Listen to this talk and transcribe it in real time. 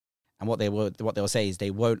And what they'll say is they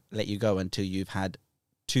won't let you go until you've had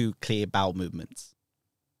 2 clear bowel movements.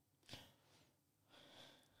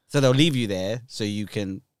 So they'll leave you there so you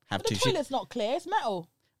can have But 2 the shits. toilet's not clear. It's metal.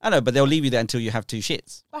 I know, but they'll leave you there until you have 2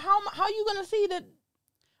 shits. But how are you going to see that?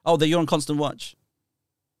 Oh, that you're on constant watch.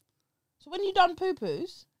 So when you done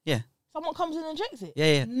poo-poos, Yeah. someone comes in and checks it?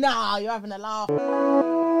 Yeah. Nah, you're having a laugh.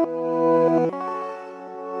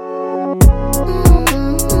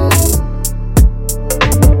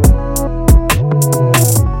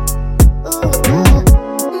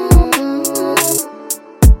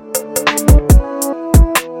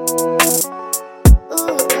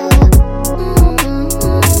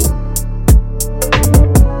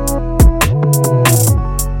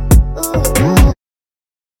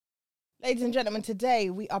 Ladies and gentlemen, today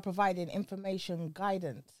we are providing information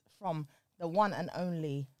guidance from the one and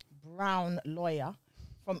only Brown Lawyer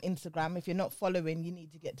from Instagram. If you're not following, you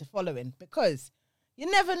need to get to following, because you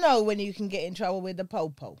never know when you can get in trouble with the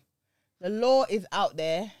popo. The law is out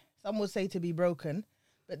there. Some would say to be broken,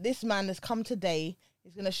 but this man has come today.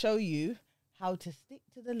 He's going to show you how to stick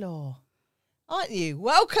to the law. Aren't you?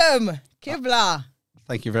 Welcome, Kibla.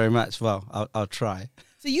 Thank you very much. Well, I'll try.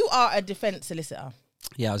 So you are a defense solicitor.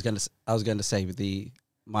 Yeah, I was going to say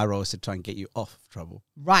my role is to try and get you off of trouble.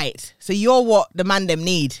 Right. So you're what the man them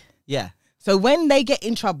need. Yeah. So when they get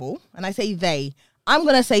in trouble, and I say they, I'm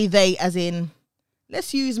going to say they as in,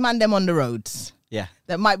 let's use man them on the roads. Yeah.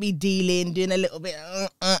 That might be dealing, doing a little bit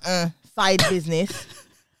side business.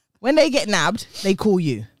 When they get nabbed, they call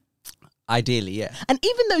you. Ideally, yeah. And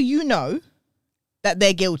even though you know that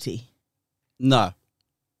they're guilty. No.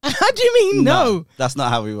 How do you mean no? That's not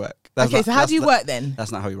how we work. So how do you work then?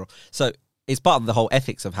 That's not how we roll. So it's part of the whole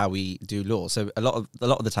ethics of how we do law. So a lot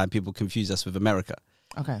of the time people confuse us with America.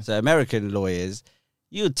 Okay. So American lawyers,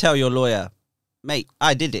 you would tell your lawyer, mate,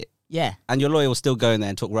 I did it. Yeah. And your lawyer will still go in there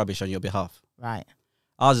and talk rubbish on your behalf. Right.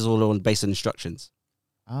 Ours is all based on instructions.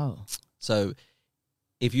 Oh. So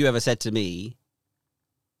if you ever said to me,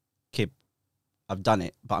 Kib, I've done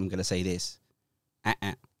it, but I'm going to say this.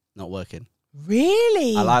 Not working.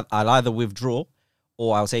 Really? I'll either withdraw,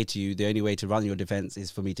 or I'll say to you, the only way to run your defense is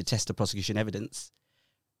for me to test the prosecution evidence,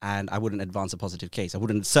 and I wouldn't advance a positive case. I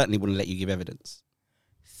certainly wouldn't let you give evidence.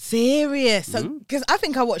 Serious? So, because I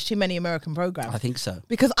think I watched too many American programs. I think so.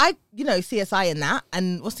 Because CSI and that,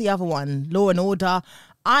 and what's the other one? Law and Order.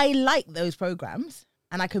 I like those programs,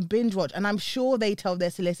 and I can binge watch, and I'm sure they tell their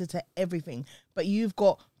solicitor everything. But you've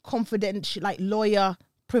got confidential, like lawyer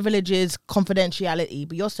privileges, confidentiality.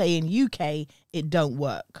 But you're saying UK, it don't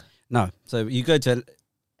work. No. So you go to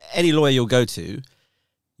any lawyer you'll go to,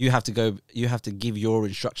 you have to give your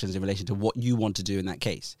instructions in relation to what you want to do in that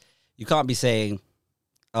case. You can't be saying,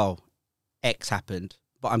 oh, X happened,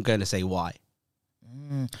 but I'm going to say Y.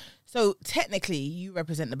 So technically, you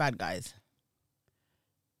represent the bad guys.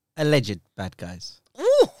 Alleged bad guys.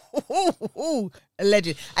 Ooh,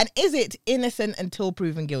 alleged. And is it innocent until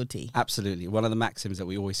proven guilty? Absolutely. One of the maxims that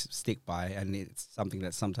we always stick by, and it's something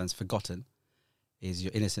that's sometimes forgotten, is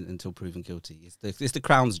you're innocent until proven guilty. It's the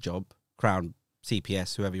Crown's job, Crown,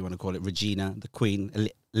 CPS, whoever you want to call it, Regina, the Queen,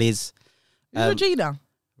 Liz. Who's Regina?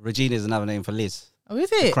 Regina is another name for Liz. Oh,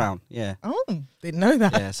 is it? The Crown, yeah. Oh, didn't know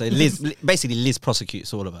that. Yeah, so Liz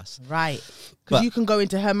prosecutes all of us. Right. Because you can go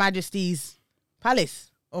into Her Majesty's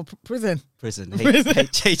palace or prison. Prison.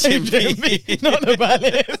 HMP. Not the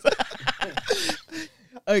palace.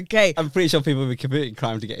 Okay. I'm pretty sure people will be committing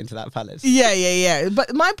crime to get into that palace. Yeah.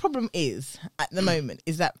 But my problem is, at the moment,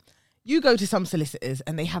 is that you go to some solicitors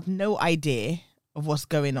and they have no idea of what's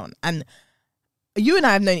going on. And you and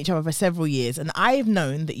I have known each other for several years, and I've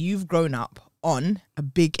known that you've grown up on a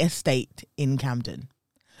big estate in Camden.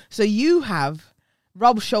 So you have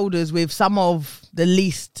rubbed shoulders with some of the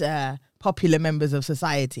least popular members of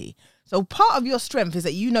society. So part of your strength is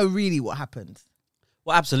that you know really what happens.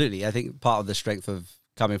 Well, absolutely. I think part of the strength of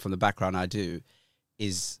coming from the background I do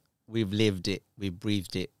is we've lived it, we've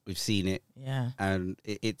breathed it, we've seen it. Yeah. And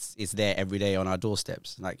it's there every day on our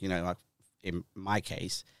doorsteps. Like in my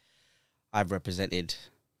case, I've represented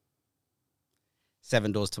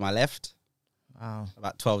 7 doors to my left. Wow.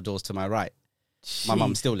 About 12 doors to my right. Jeez. My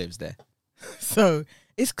mum still lives there. So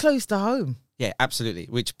it's close to home. Yeah, absolutely.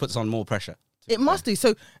 Which puts on more pressure. It must do.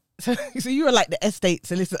 So you were like the estate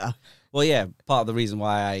solicitor. Well, yeah. Part of the reason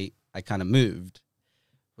why I kind of moved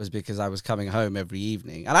was because I was coming home every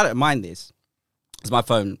evening. And I don't mind this. Because my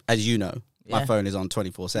phone, as you know, my phone is on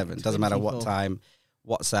 24/7. Doesn't matter what time,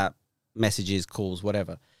 WhatsApp, messages, calls,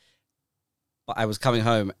 whatever. But I was coming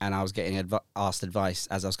home and I was getting asked advice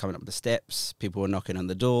as I was coming up the steps. People were knocking on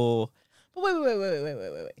the door. But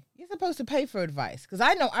wait. You're supposed to pay for advice. Because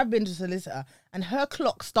I know I've been to a solicitor and her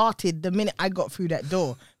clock started the minute I got through that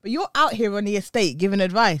door. But you're out here on the estate giving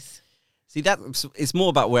advice. See, it's more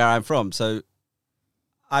about where I'm from. So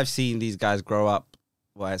I've seen these guys grow up,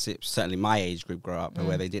 well, it's certainly my age group grow up,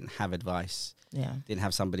 where they didn't have advice, didn't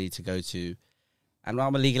have somebody to go to. And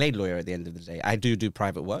I'm a legal aid lawyer at the end of the day. I do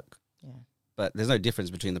private work, but there's no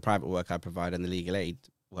difference between the private work I provide and the legal aid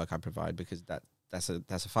work I provide, because that's a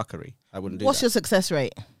fuckery. I wouldn't do that. What's your success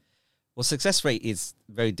rate? Well, success rate is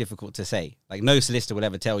very difficult to say. Like, no solicitor will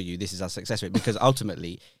ever tell you this is our success rate, because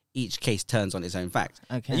ultimately each case turns on its own fact.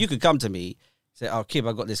 Okay. And you could come to me, say, "Oh, Kib,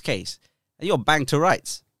 I've got this case," and you're bang to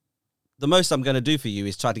rights. The most I'm going to do for you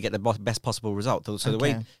is try to get the best possible result. So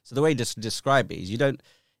the way to describe it is, you don't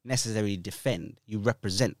necessarily defend, you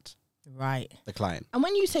represent the client. And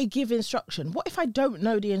when you say give instruction, what if I don't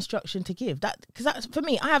know the instruction to give? Because that's, for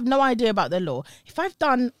me, I have no idea about the law. If I've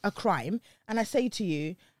done a crime and I say to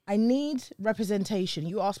you, I need representation,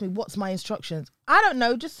 you ask me what's my instructions, I don't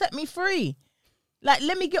know, just set me free. Like,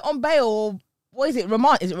 let me get on bail, or what is it,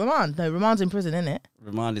 remand? Is it remand? No, remand's in prison, isn't it?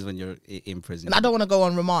 Remand is when you're in prison. And I don't want to go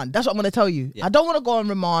on remand. That's what I'm going to tell you. I don't want to go on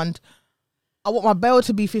remand. I want my bail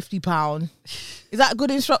to be £50. Is that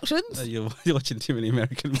good instructions? No, you're watching too many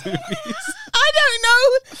American movies. I don't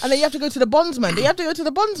know. And then you have to go to the bondsman. Do you have to go to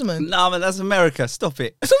the bondsman? No, man, that's America. Stop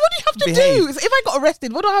it. So what do you have to do? So if I got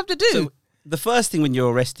arrested, what do I have to do? So the first thing when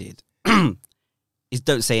you're arrested is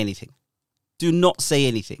don't say anything. Do not say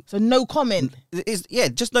anything. So no comment.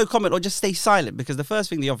 Just no comment, or just stay silent, because the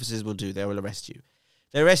first thing the officers will do, they will arrest you.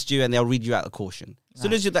 They arrest you and they'll read you out a caution. As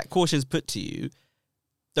soon as that caution is put to you,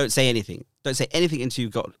 don't say anything. Don't say anything until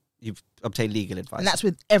you've obtained legal advice. And that's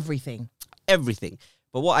with everything. Everything.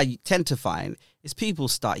 But what I tend to find is people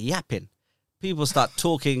start yapping. People start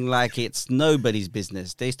talking like it's nobody's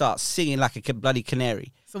business. They start singing like a bloody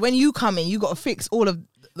canary. So when you come in, you got to fix all of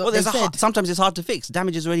sometimes it's hard to fix.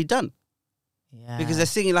 Damage is already done. Yeah. Because they're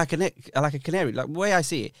singing like a canary. Like, the way I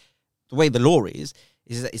see it, the way the law is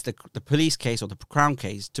that it's the police case or the Crown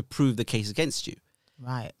case to prove the case against you.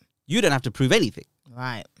 Right. You don't have to prove anything.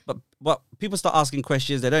 Right. But people start asking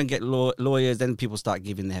questions. They don't get lawyers. Then people start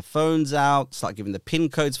giving their phones out, start giving the PIN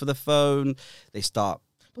codes for the phone. They start.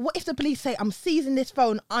 But what if the police say, I'm seizing this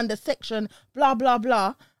phone under section blah, blah,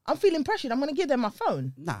 blah. I'm feeling pressured. I'm going to give them my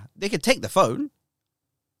phone. Nah, they could take the phone.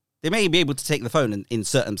 They may be able to take the phone in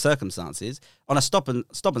certain circumstances. On a stop and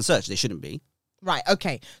search, they shouldn't be. Right,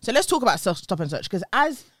 okay. So let's talk about stop and search, because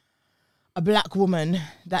as a black woman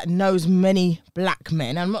that knows many black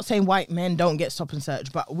men, and I'm not saying white men don't get stop and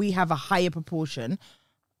search, but we have a higher proportion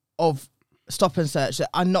of stop and search that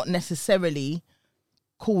are not necessarily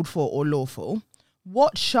called for or lawful.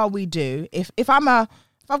 What shall we do if I've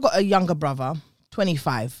got a younger brother,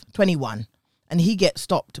 25, 21, and he gets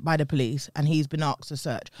stopped by the police and he's been asked to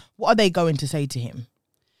search? What are they going to say to him?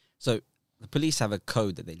 So the police have a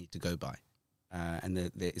code that they need to go by, and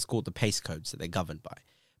it's called the PACE codes that they're governed by.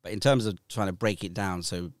 But in terms of trying to break it down,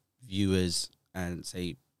 so viewers and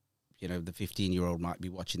say, the 15-year-old might be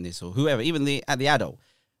watching this, or whoever, even the adult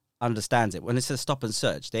understands it. When it says stop and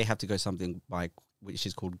search, they have to go something by which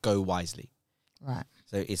is called Go Wisely. Right.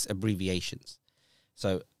 So it's abbreviations.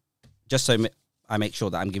 So just so I make sure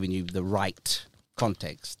that I'm giving you the right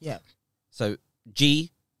context. Yeah. So G,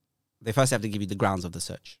 they first have to give you the grounds of the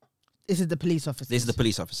search. This is the police officer. This is the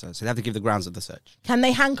police officer. So they have to give the grounds of the search. Can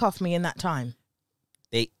they handcuff me in that time?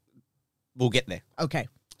 We'll get there. Okay.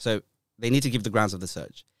 So they need to give the grounds of the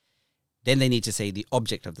search. Then they need to say the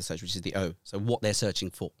object of the search, which is the O. So what they're searching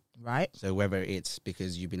for. Right. So whether it's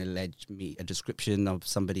because you've been alleged a description of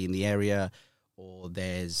somebody in the area, or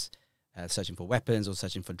there's searching for weapons or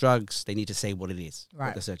searching for drugs, they need to say what it is,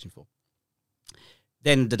 what they're searching for.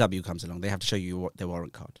 Then the W comes along. They have to show you their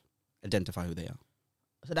warrant card, identify who they are.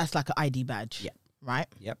 So that's like an ID badge. Yeah. Right?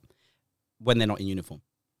 Yep. When they're not in uniform.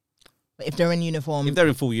 But if they're in uniform... If they're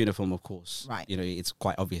in full uniform, of course. Right. It's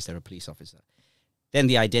quite obvious they're a police officer. Then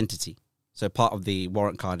the identity. So part of the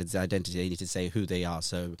warrant card is the identity. They need to say who they are.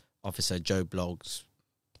 So Officer Joe Bloggs,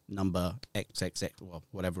 number XXX, well,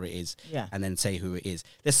 whatever it is. Yeah. And then say who it is.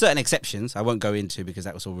 There's certain exceptions I won't go into, because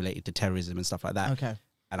that was all related to terrorism and stuff like that. Okay.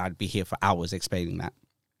 And I'd be here for hours explaining that.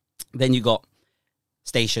 Then you got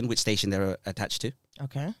station, which station they're attached to.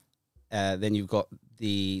 Okay. Then you've got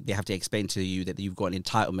they have to explain to you that you've got an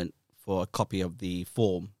entitlement for a copy of the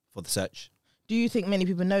form for the search. Do you think many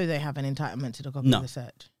people know they have an entitlement to the copy of the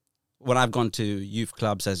search? When I've gone to youth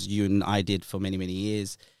clubs, as you and I did for many, many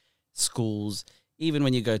years, schools, even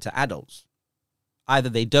when you go to adults, either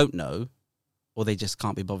they don't know or they just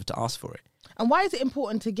can't be bothered to ask for it. And why is it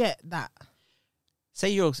important to get that? Say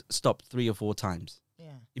you're stopped 3 or 4 times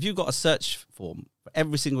Yeah. If you've got a search form for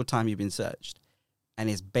every single time you've been searched and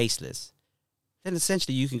it's baseless, then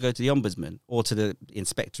essentially you can go to the ombudsman or to the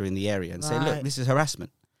inspector in the area and say, look, this is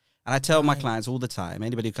harassment. And I tell my clients all the time,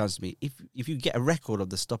 anybody who comes to me, if you get a record of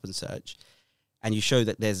the stop and search and you show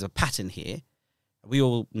that there's a pattern here, we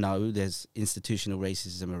all know there's institutional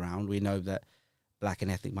racism around. We know that black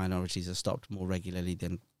and ethnic minorities are stopped more regularly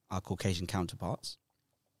than our Caucasian counterparts.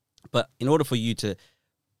 But in order for you to,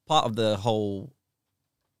 part of the whole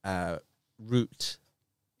route,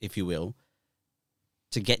 if you will,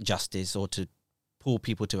 to get justice or to pull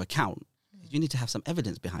people to account, you need to have some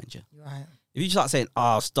evidence behind you. Right. If you start saying,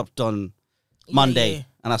 I stopped on Monday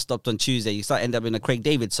and I stopped on Tuesday, you start end up in a Craig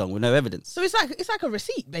David song with no evidence. So it's like a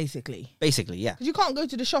receipt, basically. Basically, yeah. Because you can't go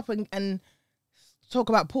to the shop and talk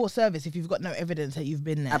about poor service if you've got no evidence that you've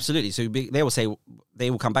been there. Absolutely. So they will say,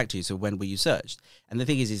 they will come back to you. So when were you searched? And the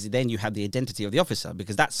thing is then you have the identity of the officer,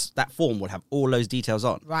 because that form will have all those details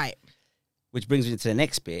on. Right. Which brings me to the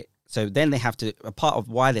next bit. So then they have to, a part of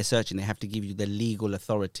why they're searching, they have to give you the legal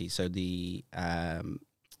authority. So the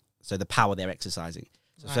power they're exercising.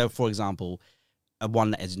 So for example,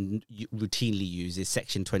 one that is routinely used is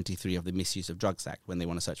Section 23 of the Misuse of Drugs Act when they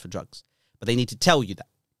want to search for drugs. But they need to tell you that.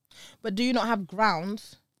 But do you not have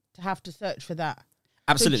grounds to have to search for that?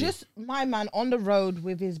 Absolutely. So just my man on the road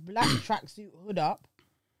with his black tracksuit hood up,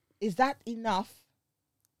 is that enough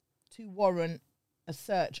to warrant a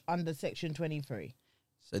search under Section 23?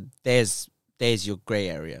 So there's your grey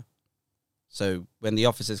area. So when the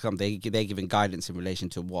officers come, they're giving guidance in relation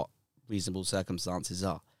to what reasonable circumstances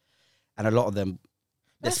are. And a lot of them...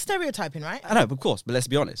 That's stereotyping, right? I know, of course, but let's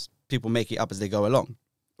be honest. People make it up as they go along.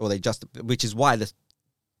 Or they just... Which is why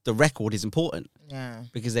the record is important. Yeah.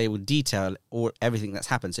 Because they will detail everything that's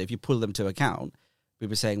happened. So if you pull them to account,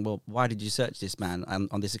 people are saying, well, why did you search this man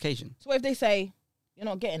on this occasion? So what if they say, you're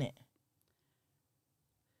not getting it?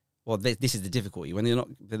 Well, this is the difficulty. When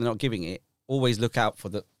they're not giving it, always look out for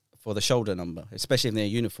the shoulder number, especially in their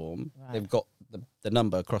uniform. Right. They've got the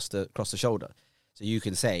number across the shoulder. So you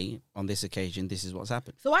can say, on this occasion, this is what's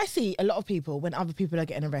happened. So I see a lot of people, when other people are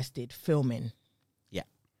getting arrested, filming. Yeah.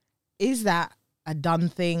 Is that a done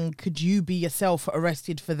thing? Could you be yourself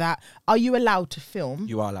arrested for that? Are you allowed to film?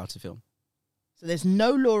 You are allowed to film. So there's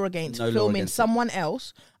no law against filming someone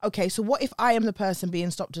else. Okay, so what if I am the person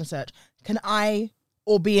being stopped and searched? Can I,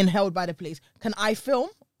 or being held by the police, can I film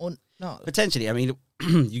or no? Potentially. I mean,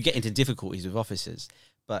 you get into difficulties with officers,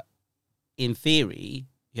 but in theory,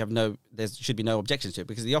 there should be no objections to it,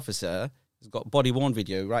 because the officer has got body-worn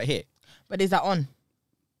video right here. But is that on?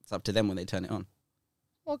 It's up to them when they turn it on.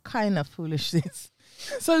 What kind of foolishness?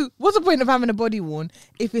 So what's the point of having a body worn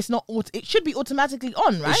if it's not? It should be automatically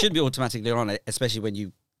on, right? It should be automatically on, especially when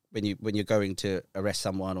you're going to arrest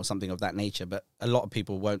someone or something of that nature. But a lot of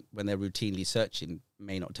people won't, when they're routinely searching,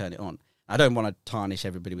 may not turn it on. I don't want to tarnish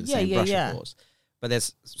everybody with the same brush, of course. But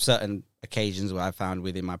there's certain occasions where I found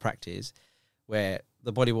within my practice where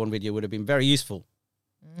the body worn video would have been very useful,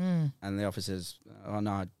 and the officers, oh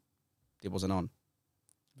no, it wasn't on.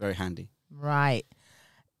 Very handy, right?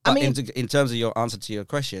 But I mean, in terms of your answer to your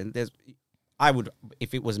question, I would,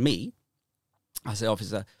 if it was me, I say,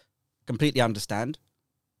 officer, completely understand,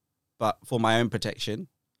 but for my own protection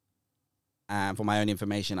and for my own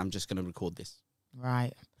information, I'm just going to record this.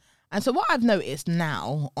 Right. And so what I've noticed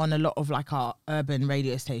now on a lot of like our urban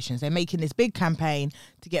radio stations, they're making this big campaign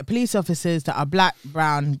to get police officers that are black,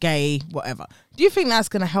 brown, gay, whatever. Do you think that's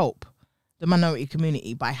going to help the minority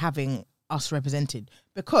community by having us represented?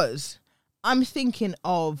 Because I'm thinking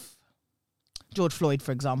of George Floyd,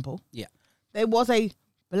 for example. Yeah. There was a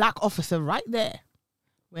black officer right there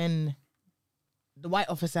when the white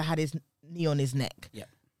officer had his knee on his neck. Yeah.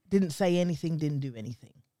 Didn't say anything, didn't do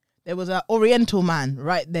anything. There was an Oriental man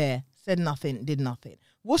right there, said nothing, did nothing.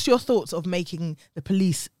 What's your thoughts of making the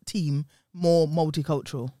police team more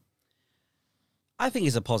multicultural? I think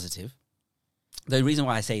it's a positive. The reason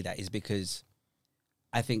why I say that is because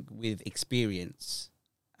I think with experience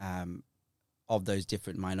of those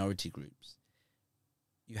different minority groups,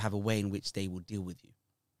 you have a way in which they will deal with you.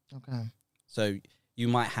 Okay. So you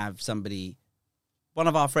might have somebody, one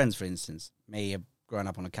of our friends, for instance, may have grown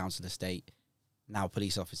up on a council estate, now a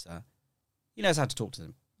police officer. He knows how to talk to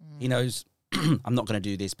them. He knows, I'm not going to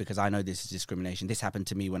do this because I know this is discrimination. This happened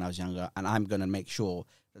to me when I was younger, and I'm going to make sure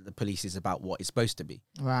that the police is about what it's supposed to be.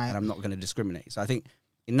 Right. And I'm not going to discriminate. So I think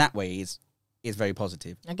in that way is very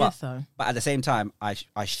positive. I guess so. But at the same time,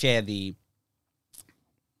 I share the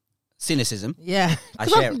cynicism. Yeah, I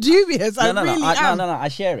 'cause share I'm it. dubious. I really am. No. I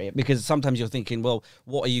share it because sometimes you're thinking, well,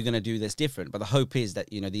 what are you going to do that's different? But the hope is that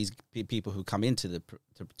these people who come into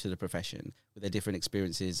to the profession with their different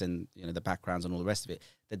experiences and the backgrounds and all the rest of it,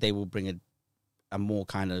 that they will bring a more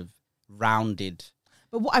kind of rounded.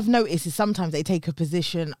 But what I've noticed is sometimes they take a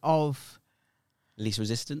position of least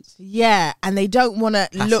resistance. Yeah, and they don't want to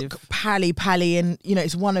Passive. look pally and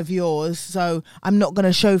it's one of yours, so I'm not going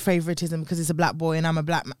to show favoritism because it's a black boy and I'm a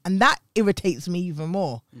black man. And that irritates me even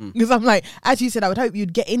more because I'm like, as you said, I would hope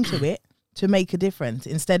you'd get into it to make a difference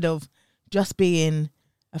instead of just being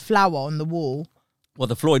a flower on the wall. Well,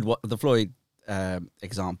 the Floyd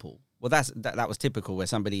example, well, that was typical where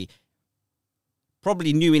somebody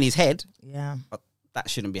probably knew in his head, but that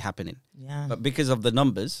shouldn't be happening. Yeah, but because of the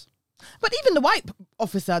numbers. But even the white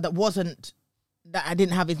officer that I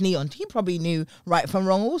didn't have his knee on, he probably knew right from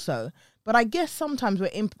wrong also. But I guess sometimes I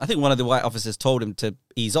think one of the white officers told him to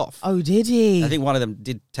ease off. Oh, did he? I think one of them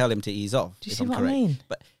did tell him to ease off. Do you see what I mean?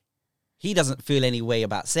 But he doesn't feel any way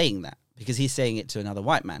about saying that because he's saying it to another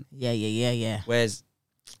white man. Yeah. Whereas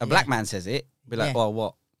a black man says it, be like, well,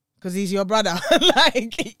 what? Because he's your brother.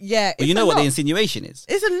 Yeah. Well, you know what the insinuation is.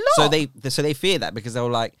 It's a lot. So they fear that because they were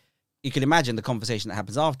like, you can imagine the conversation that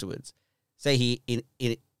happens afterwards. Say he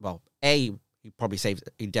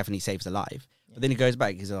definitely saves a life. But then he goes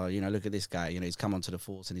back, he's look at this guy, he's come onto the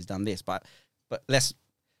force and he's done this. But let's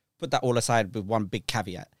put that all aside with one big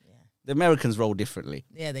caveat. Yeah. The Americans roll differently.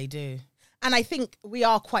 Yeah, they do. And I think we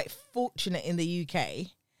are quite fortunate in the UK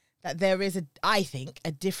that there is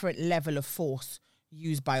a different level of force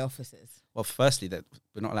used by officers. Well, firstly, that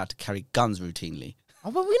we're not allowed to carry guns routinely. Oh,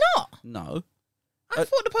 but we're not? No. I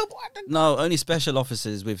thought the Pope... No, only special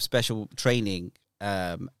officers with special training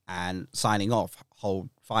and signing off hold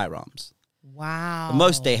firearms. Wow.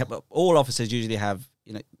 All officers usually have,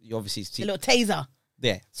 you obviously see... A little taser.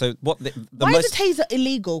 Yeah. So what Why is a taser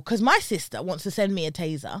illegal? Because my sister wants to send me a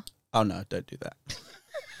taser. Oh, no, don't do that.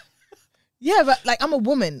 Yeah, but I'm a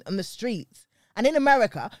woman on the streets. And in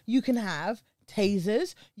America, you can have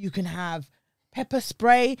tasers, you can have pepper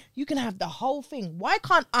spray, you can have the whole thing. Why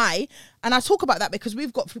can't I? And I talk about that because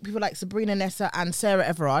we've got people like Sabrina Nessa and Sarah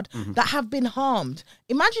Everard that have been harmed.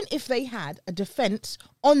 Imagine if they had a defense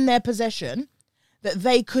on their possession that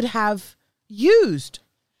they could have used.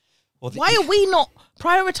 Well, why are we not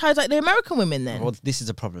prioritized like the American women then? Well, this is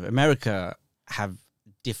a problem. America have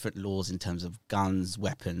different laws in terms of guns,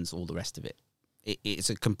 weapons, all the rest of it. It's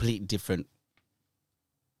a complete different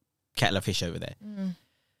kettle of fish over there.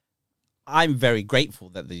 I'm very grateful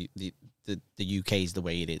that the UK is the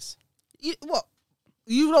way it is. What?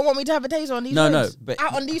 You don't want me to have a taser on these roads? No, but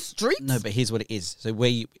out on these streets? No, but here's what it is. So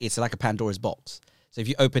it's like a Pandora's box. So if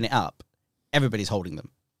you open it up, everybody's holding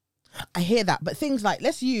them. I hear that, but things like,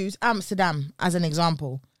 let's use Amsterdam as an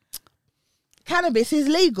example. Cannabis is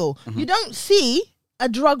legal. You don't see a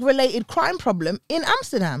drug-related crime problem in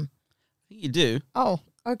Amsterdam. You do. Oh,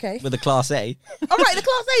 okay. With the Class A. All right, the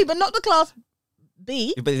Class A, but not the Class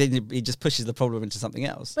B. But then it just pushes the problem into something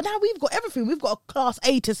else. But now we've got everything. We've got a Class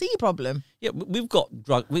A to C problem. Yeah, we've got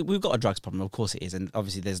we've got a drugs problem. Of course it is, and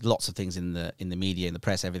obviously there's lots of things in the media, in the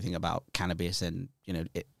press, everything about cannabis and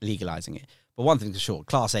legalizing it. But one thing for sure,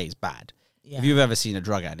 Class A is bad. Yeah. If you've ever seen a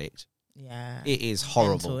drug addict, it is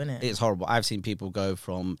horrible. Mental, isn't it? It's horrible. I've seen people go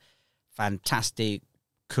from fantastic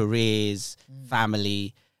careers,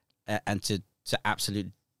 family, and to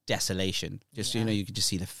absolute desolation. Just you can just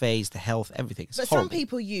see the face, the health, everything. It's horrible. Some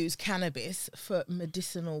people use cannabis for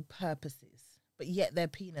medicinal purposes, but yet they're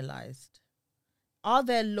penalized. Are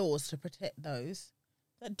there laws to protect those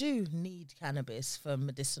that do need cannabis for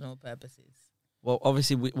medicinal purposes? Well,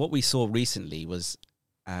 obviously, what we saw recently was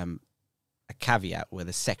a caveat where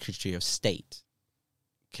the Secretary of State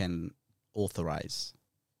can authorize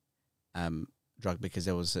drug, because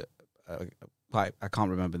there was I can't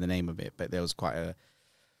remember the name of it, but there was quite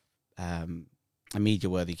a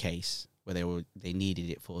media-worthy case where they needed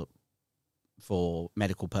it for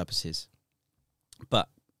medical purposes, but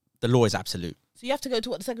the law is absolute. So you have to go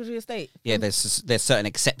to the Secretary of State. Yeah, there's certain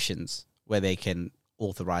exceptions where they can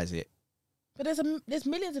authorize it. But there's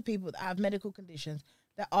millions of people that have medical conditions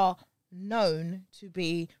that are known to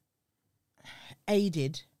be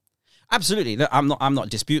aided. Absolutely, no, I'm not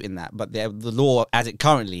disputing that, but the law as it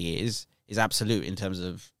currently is absolute in terms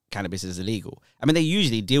of cannabis is illegal. I mean, they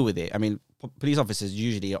usually deal with it. I mean, police officers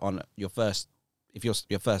usually on your first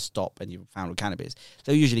stop and you're found with cannabis,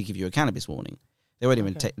 they'll usually give you a cannabis warning. They won't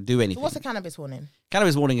even do anything. So what's a cannabis warning?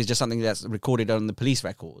 Cannabis warning is just something that's recorded on the police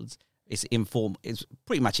records. It's informal. It's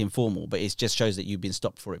pretty much informal, but it just shows that you've been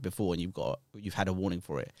stopped for it before and you've had a warning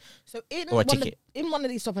for it. So or a ticket. In one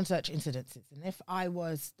of these stop and search incidences, and if I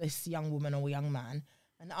was this young woman or young man,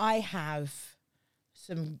 and I have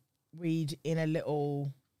some weed in a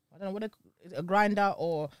little, I don't know is it a grinder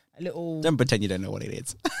or a little. Don't pretend you don't know what it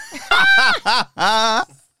is.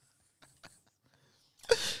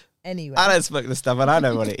 Anyway, I don't smoke the stuff, and I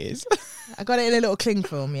know what it is. I got it in a little cling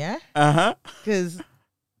film, yeah. Because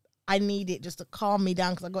I need it just to calm me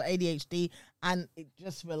down because I got ADHD and it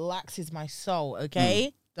just relaxes my soul.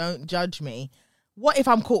 Okay, don't judge me. What if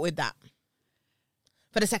I'm caught with that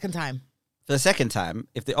for the second time? For the second time,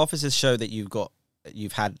 if the officers show that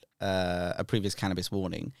you've had a previous cannabis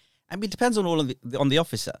warning, and it depends on on the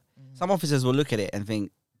officer. Some officers will look at it and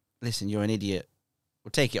think, "Listen, you're an idiot.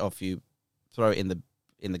 We'll take it off you, throw it in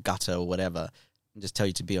the gutter or whatever, and just tell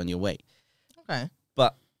you to be on your way." Okay.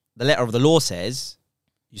 But the letter of the law says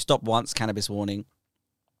you stop once, cannabis warning.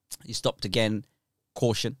 You stopped again,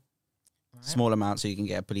 caution. Right. Small amount, so you can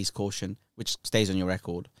get a police caution, which stays on your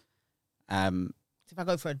record. So if I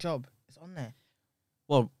go for a job, it's on there.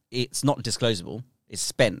 Well, it's not disclosable. It's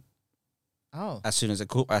spent. Oh. As soon as the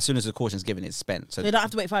caution is given, it's spent. So they don't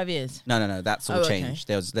have to wait 5 years. No. That's all changed.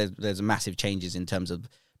 Okay. There's massive changes in terms of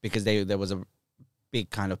because there was a big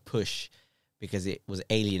kind of push because it was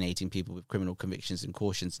alienating people with criminal convictions and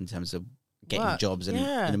cautions in terms of getting jobs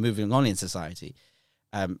and moving on in society.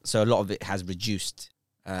 So a lot of it has reduced.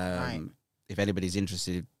 Right. If anybody's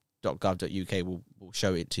interested, .gov.uk will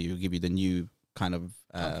show it to you, give you the new kind of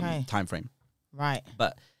time frame. Right.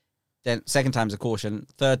 But then second time's a caution.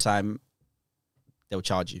 Third time, they'll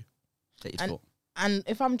charge you. Take you to court. And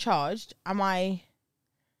if I'm charged, am I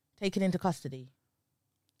taken into custody?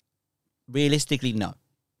 Realistically, no.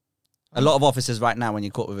 A lot of officers right now, when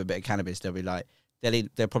you're caught with a bit of cannabis, they'll be like,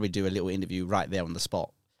 they'll probably do a little interview right there on the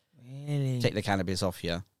spot. Really? Take the cannabis off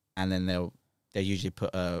you, and then they'll usually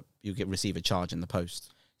receive a charge in the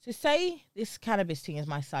post. So say this cannabis thing is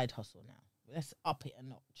my side hustle now. Let's up it a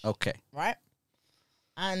notch. Okay. Right?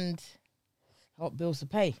 And I got bills to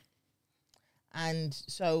pay. And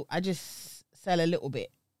so I just sell a little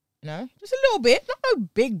bit, just a little bit, not no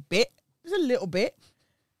big bit, just a little bit.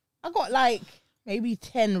 I got like maybe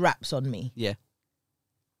 10 wraps on me. Yeah.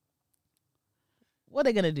 What are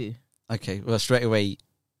they going to do? Okay, well, straight away,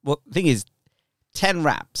 the thing is, 10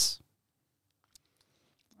 wraps.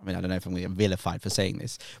 I mean, I don't know if I'm going to get vilified for saying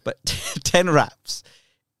this, but 10 wraps,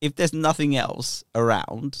 if there's nothing else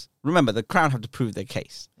around, remember, the Crown have to prove their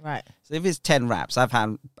case. Right. So if it's 10 wraps, I've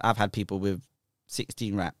had people with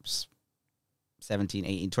 16 wraps, 17,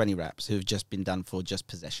 18, 20 wraps who've just been done for just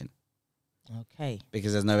possession. Okay.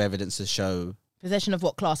 Because there's no evidence to show... Possession of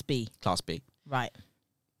what? Class B? Class B. Right.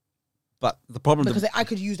 But the problem... Because I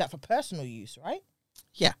could use that for personal use, right?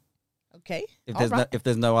 Yeah. Okay. If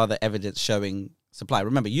there's no other evidence showing supply.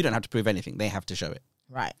 Remember, you don't have to prove anything. They have to show it.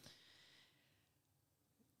 Right.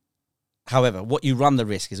 However, what you run the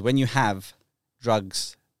risk is when you have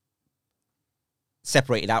drugs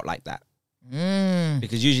separated out like that.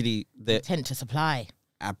 Because usually the intent to supply.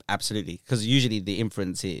 Absolutely. Because usually the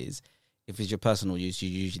inference is if it's your personal use, you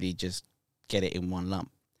usually just get it in one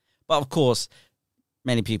lump. But of course,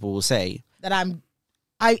 many people will say that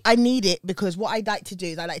I need it because what I like to do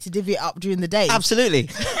is I like to divvy it up during the day. Absolutely.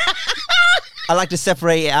 I like to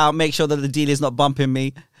separate it out, make sure that the dealer's not bumping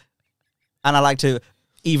me. And I like to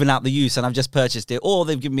even out the use, and I've just purchased it. Or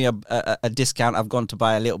they've given me a discount. I've gone to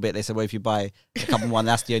buy a little bit. They said, well, if you buy a couple one,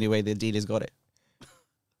 that's the only way the dealer's got it.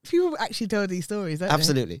 People actually tell these stories, don't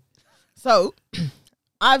Absolutely. They? So,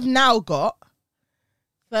 I've now got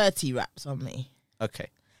 30 wraps on me. Okay.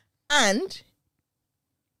 And,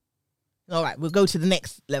 all right, we'll go to the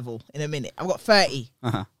next level in a minute. I've got 30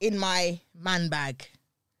 in my man bag.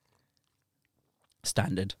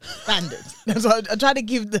 Standard. So I'm trying to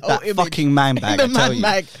give the whole that image. Fucking man bag. The man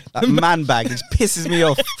bag. That man bag just pisses me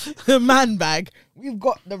off. The man bag. We've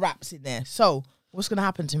got the wraps in there. So what's going to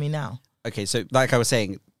happen to me now? Okay, so like I was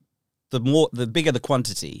saying, the bigger the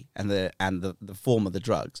quantity and the form of the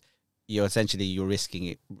drugs, you're risking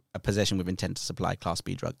it, a possession with intent to supply Class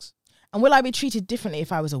B drugs. And will I be treated differently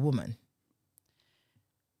if I was a woman?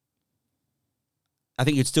 I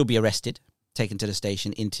think you'd still be arrested, taken to the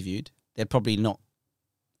station, interviewed. They'd probably not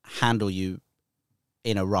handle you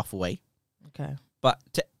in a rough way. Okay. But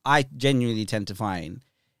I genuinely tend to find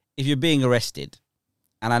if you're being arrested,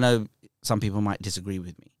 and I know some people might disagree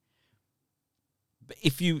with me, but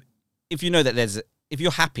if you know that if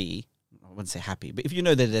you're happy, I wouldn't say happy, but if you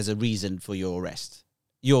know that there's a reason for your arrest,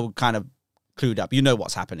 you're kind of clued up. You know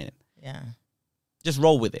what's happening. Yeah. Just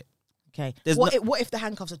roll with it. Okay. There's What if the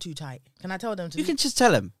handcuffs are too tight? Can I tell them to? You can just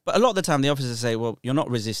tell them. But a lot of the time, the officers say, "Well, you're not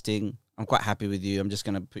resisting. I'm quite happy with you. I'm just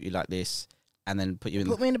going to put you like this, and then put you in."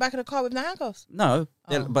 Put me in the back of the car with no handcuffs. No,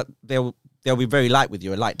 Oh. but they'll be very light with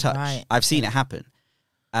you, a light touch. Right. I've seen it happen.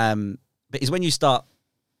 But it's when you start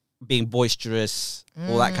being boisterous,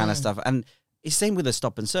 all that kind of stuff, and it's same with the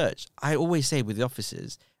stop and search. I always say with the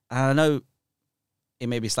officers, and I know it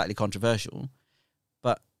may be slightly controversial,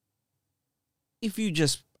 but if you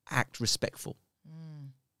just act respectful,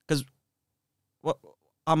 because what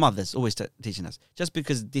our mothers always teaching us, just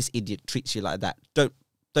because this idiot treats you like that, don't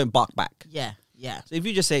bark back. Yeah, yeah. So if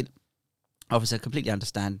you just say, officer, completely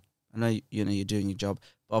understand. I know you're doing your job,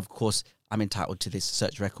 but of course I'm entitled to this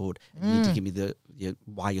search record. You need to give me the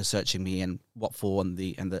why you're searching me and what for and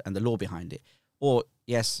the law behind it. Or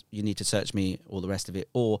yes, you need to search me, all the rest of it.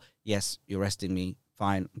 Or yes, you're arresting me.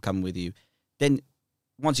 Fine, I'm coming with you. Then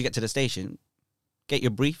once you get to the station, get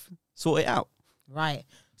your brief, sort it out. Right.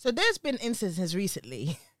 So there's been instances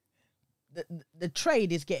recently. The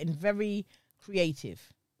trade is getting very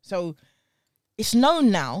creative. So it's known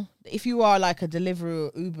now that if you are like a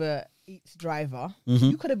Deliveroo or Uber Eats driver,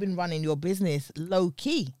 you could have been running your business low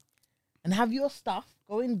key and have your stuff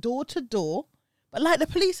going door to door. But like the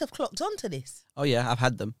police have clocked onto this. Oh yeah, I've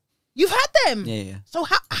had them. You've had them? Yeah. So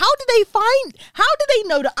how do they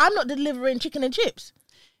know that I'm not delivering chicken and chips?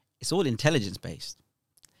 It's all intelligence based.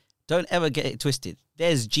 Don't ever get it twisted.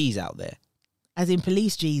 There's G's out there. As in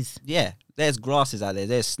police G's. Yeah, there's grasses out there.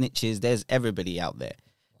 There's snitches. There's everybody out there.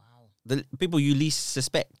 Wow. The people you least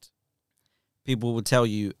suspect. People will tell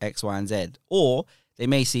you X, Y, and Z. Or they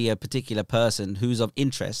may see a particular person who's of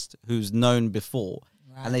interest, who's known before,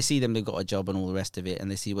 and they see them, they've got a job and all the rest of it,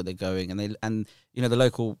 and they see where they're going, and you know, the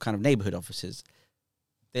local kind of neighborhood officers,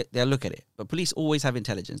 they'll look at it. But police always have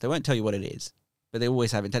intelligence. They won't tell you what it is, but they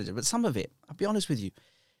always have intelligence. But some of it, I'll be honest with you,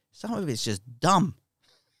 some of it's just dumb.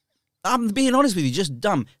 I'm being honest with you, just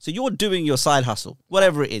dumb. So you're doing your side hustle,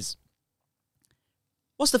 whatever it is.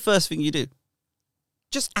 What's the first thing you do?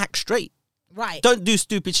 Just act straight. Right. Don't do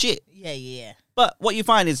stupid shit. Yeah. But what you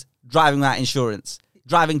find is driving without insurance,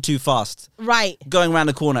 driving too fast, Right. going around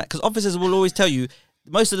the corner. Because officers will always tell you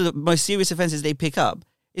most of the most serious offences they pick up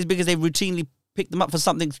is because they routinely pick them up for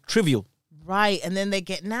something trivial. Right. And then they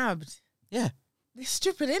get nabbed. Yeah. They're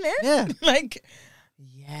stupid, innit? Yeah.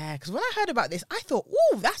 Yeah. Because when I heard about this, I thought,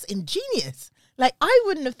 ooh, that's ingenious. Like, I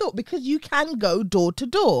wouldn't have thought, because you can go door to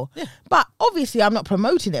door. Yeah. But obviously, I'm not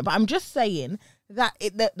promoting it, but I'm just saying that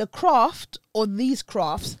the craft or these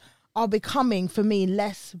crafts are becoming, for me,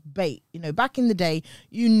 less bait. You know, back in the day,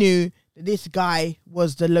 you knew that this guy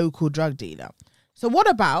was the local drug dealer. So what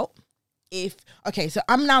about so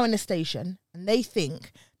I'm now in a station and they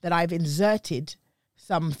think that I've inserted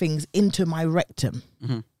some things into my rectum.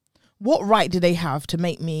 Mm-hmm. What right do they have to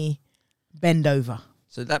make me bend over?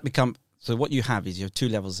 So what you have is you have two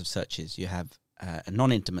levels of searches. You have a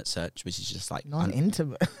non-intimate search, which is just like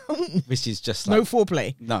Non-intimate. which is just like No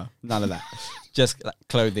foreplay. No, none of that. Just like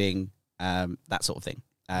clothing, that sort of thing.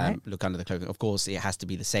 Right. Look under the clothing. Of course, it has to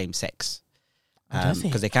be the same sex. Does it?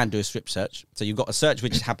 Because they can do a strip search. So you've got a search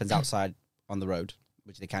which happens outside on the road,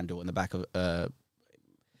 which they can do in the back of,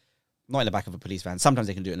 not in the back of a police van. Sometimes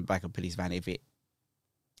they can do it in the back of a police van if it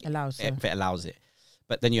Allows so. if it allows it.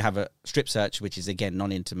 But then you have a strip search, which is again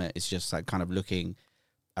non-intimate. It's just like kind of looking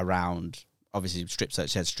around. Obviously, strip search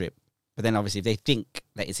says strip. But then obviously if they think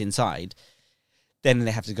that it's inside, then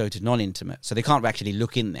they have to go to non-intimate. So they can't actually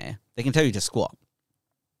look in there. They can tell you to squat,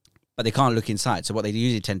 but they can't look inside. So what they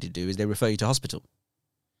usually tend to do is they refer you to hospital.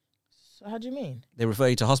 So how do you mean? They refer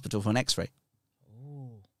you to hospital for an x-ray.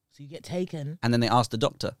 Oh, so you get taken And then they ask the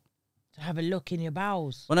doctor. to have a look in your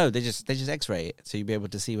bowels. Well, no, they just x-ray it. So you'll be able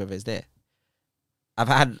to see whether it's there. I've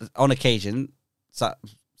had, on occasion,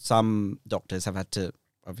 some doctors have had to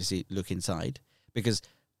obviously look inside because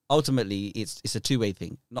ultimately it's a two-way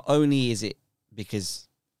thing. Not only is it because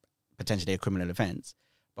potentially a criminal offence,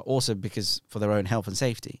 but also because for their own health and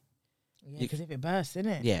safety. Yeah, because if it bursts,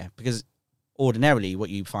 innit? Yeah, because ordinarily what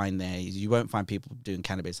you find there is you won't find people doing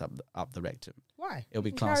cannabis up the rectum. Why? It'll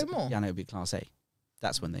be You can class. carry more. Yeah, no, it'll be class A.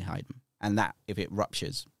 That's when they hide them, and that if it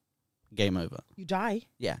ruptures, game over. You die.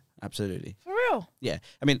 Yeah, absolutely. For real. Yeah,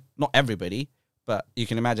 I mean not everybody, but you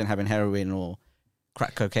can imagine having heroin or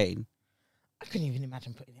crack cocaine. I couldn't even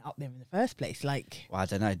imagine putting it up there in the first place. Like, Well, I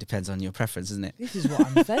don't know. It depends on your preference, isn't it? this is what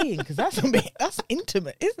I'm saying, because that's a bit, that's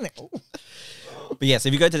intimate, isn't it? Ooh. But yeah, so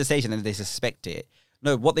if you go to the station and they suspect it,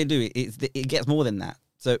 no, what they do is it gets more than that.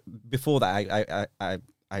 So before that,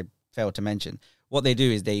 I failed to mention what they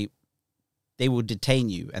do is they will detain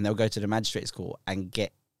you and they'll go to the magistrate's court and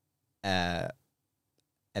get an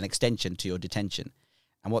extension to your detention,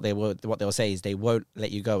 And what they'll say is they won't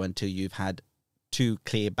let you go until you've had 2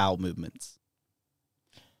 clear bowel movements.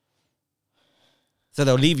 So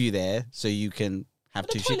they'll leave you there so you can have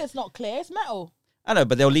 2 shits. The toilet's not clear, it's metal. I know,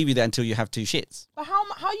 but they'll leave you there until you have 2 shits. But how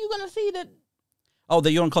are you going to see that? Oh,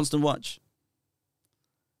 that you're on constant watch.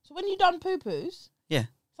 So when you done poo-poos, Yeah.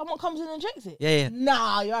 someone comes in and checks it? Yeah.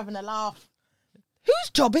 Nah, you're having a laugh. Whose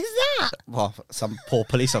job is that? Well, some poor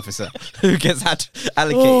police officer who gets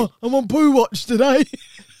allocated. I'm on poo watch today.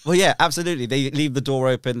 Well, yeah, absolutely. They leave the door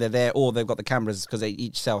open. They're there, or they've got the cameras because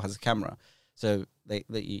each cell has a camera. So they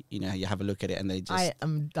you have a look at it, and they just. I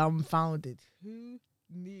am dumbfounded. Who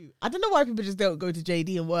knew? I don't know why people just don't go to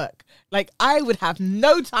JD and work. Like, I would have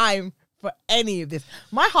no time for any of this.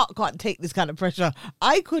 My heart can't take this kind of pressure.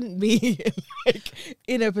 I couldn't be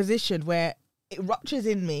in a position where it ruptures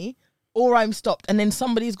in me, or I'm stopped, and then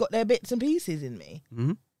somebody's got their bits and pieces in me.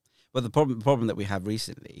 Mm-hmm. Well, the problem that we have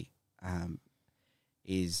recently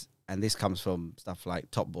is, and this comes from stuff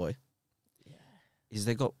like Top Boy, is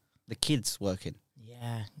they got the kids working.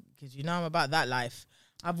 Yeah, because I'm about that life.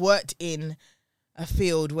 I've worked in a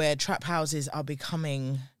field where trap houses are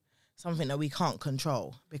becoming something that we can't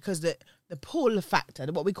control, because the pull factor,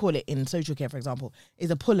 what we call it in social care, for example, is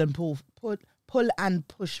a pull and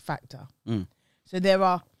push factor. Mm. So there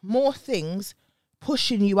are more things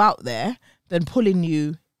pushing you out there than pulling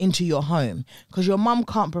you into your home, because your mum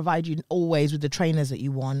can't provide you always with the trainers that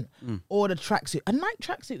you want or the tracksuit. A night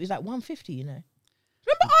tracksuit is like $150, you know.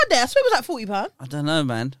 Remember our day? I swear it was like £40. I don't know,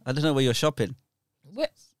 man. I don't know where you're shopping.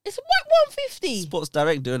 It's like $150. Sports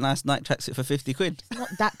Direct do a nice night tracksuit for 50 quid. It's not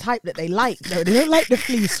that type that they like, though. They don't like the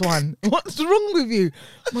fleece one. What's wrong with you?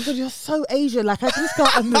 Oh my God, you're so Asian. Like, I just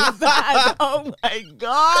can't understand. Oh my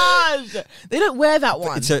gosh. They don't wear that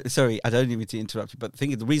one. So, sorry, I don't even mean to interrupt you, but the thing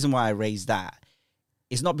is, the reason why I raised that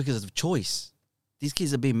is not because of choice. These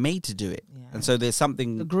kids are being made to do it. Yeah. And so there's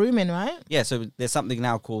something... The grooming, right? Yeah, so there's something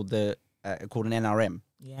now called an NRM,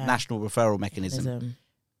 National Referral Mechanism.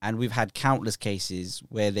 And we've had countless cases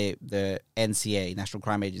where the NCA, National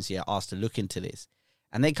Crime Agency, are asked to look into this.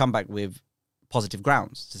 And they come back with positive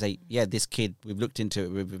grounds to say, yeah, this kid, we've looked into it,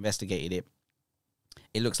 we've investigated it.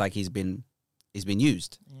 It looks like he's been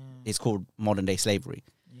used. Yeah. It's called modern day slavery.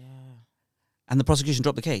 Yeah. And the prosecution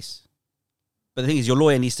dropped the case. But the thing is, your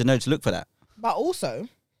lawyer needs to know to look for that. But also,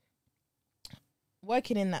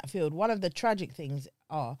 working in that field, one of the tragic things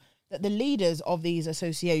are that the leaders of these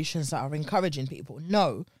associations that are encouraging people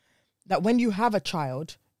know that when you have a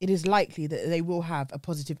child, it is likely that they will have a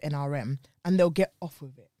positive NRM and they'll get off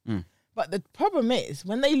with it. Mm. But the problem is,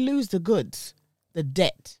 when they lose the goods, the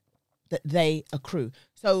debt that they accrue.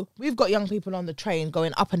 So we've got young people on the train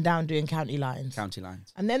going up and down doing county lines.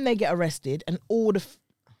 And then they get arrested, and all the,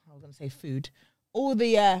 I was going to say food, all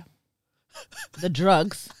the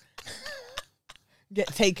drugs get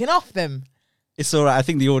taken off them. It's all right. I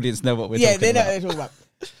think the audience know what we're talking about. Yeah, they know what they're talking about.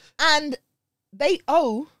 And they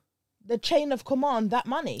owe the chain of command that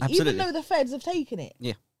money, Absolutely. even though the feds have taken it.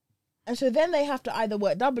 Yeah. And so then they have to either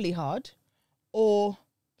work doubly hard or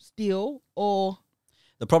steal or...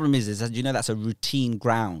 The problem is that, you know, that's a routine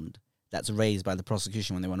ground that's raised by the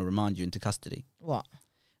prosecution when they want to remand you into custody. What?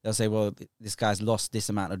 They'll say, well, this guy's lost this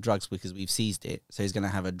amount of drugs because we've seized it, so he's going to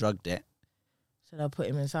have a drug debt. So they'll put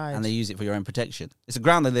him inside. And they use it for your own protection. It's a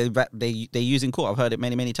ground that they use in court. I've heard it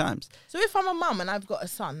many, many times. So if I'm a mum and I've got a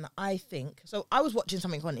son, I think... So I was watching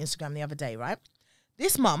something on Instagram the other day, right?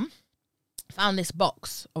 This mum found this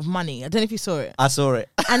box of money. I don't know if you saw it. I saw it.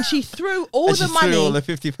 And she threw all the money. She threw all the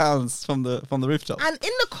 £50 from the rooftop. And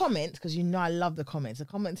in the comments, because you know I love the comments. The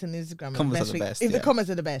comments on Instagram are the best. The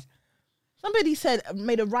comments are the best. Somebody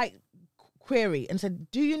made a right query and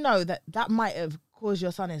said, do you know that might have caused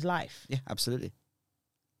your son his life? Yeah, absolutely.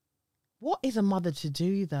 What is a mother to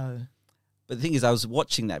do, though? But the thing is, I was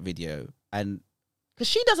watching that video, and... Because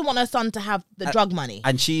she doesn't want her son to have the drug money.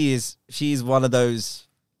 And she's one of those...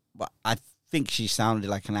 Well, I think she sounded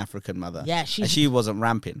like an African mother. Yeah, she wasn't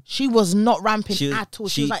ramping. She was not ramping at all.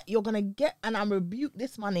 She was like, you're going to get and I rebuke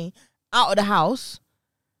this money out of the house.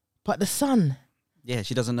 But the son... Yeah,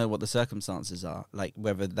 she doesn't know what the circumstances are. Like,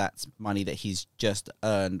 whether that's money that he's just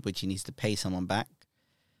earned, which he needs to pay someone back,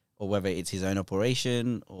 or whether it's his own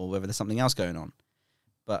operation, or whether there's something else going on.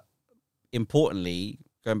 But importantly,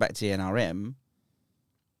 going back to the NRM,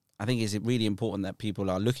 I think it's really important that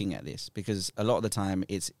people are looking at this, because a lot of the time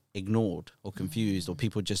it's ignored or confused, or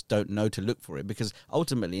people just don't know to look for it. Because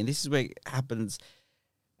ultimately, and this is where it happens,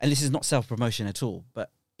 and this is not self-promotion at all,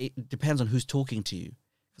 but it depends on who's talking to you.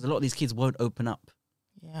 Because a lot of these kids won't open up.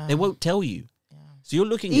 Yeah. They won't tell you. Yeah. So you're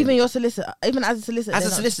looking even your solicitor, even as a solicitor. As a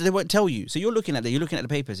solicitor, they won't tell you. So you're looking at the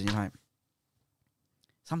papers and you're like,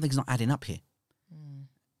 something's not adding up here.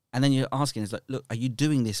 And then you're asking, it's like, look, are you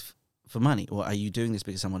doing this for money? Or are you doing this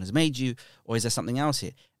because someone has made you? Or is there something else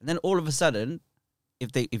here? And then all of a sudden,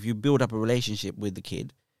 if you build up a relationship with the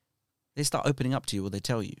kid, they start opening up to you or they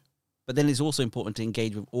tell you. But then it's also important to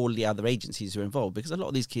engage with all the other agencies who are involved, because a lot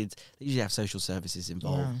of these kids, they usually have social services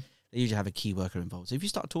involved. Yeah. They usually have a key worker involved. So if you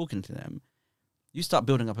start talking to them, you start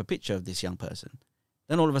building up a picture of this young person.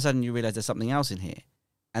 Then all of a sudden you realize there's something else in here.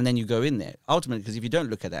 And then you go in there. Ultimately, because if you don't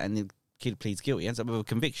look at that and the kid pleads guilty, ends up with a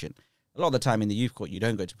conviction. A lot of the time in the youth court, you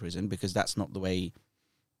don't go to prison because that's not the way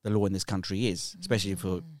the law in this country is, especially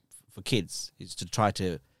for kids. It's to try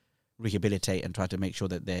to rehabilitate and try to make sure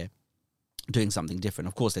that they're doing something different.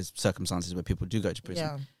 Of course, there's circumstances where people do go to prison.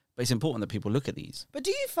 Yeah. But it's important that people look at these. But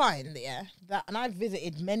do you find, that, and I've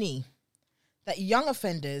visited many, that young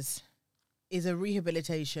offenders is a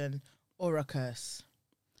rehabilitation or a curse?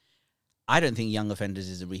 I don't think young offenders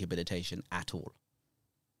is a rehabilitation at all.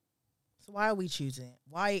 So why are we choosing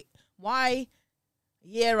it? Why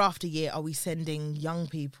year after year are we sending young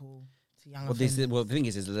people to young offenders? The thing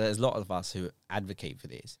is there's a lot of us who advocate for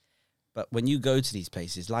this. But when you go to these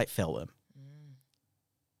places like Feltham,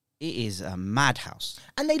 it is a madhouse.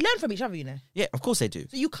 And they learn from each other, Yeah, of course they do.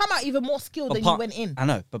 So you come out even more skilled than you went in. I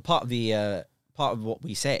know, but part of what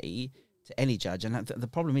we say to any judge, and the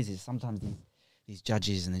problem is sometimes these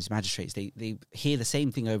judges and these magistrates, they hear the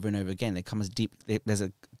same thing over and over again. They come as deep. There's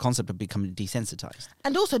a concept of becoming desensitized.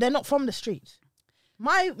 And also, they're not from the streets.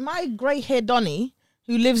 My grey-haired Donny,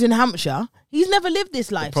 who lives in Hampshire, he's never lived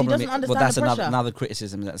this life. So he doesn't understand the pressure. That's another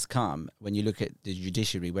criticism that's come when you look at the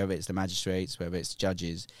judiciary, whether it's the magistrates, whether it's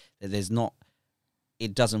judges, that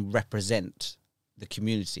it doesn't represent the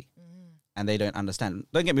community. And they don't understand.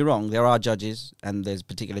 Don't get me wrong, there are judges, and there's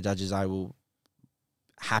particular judges I will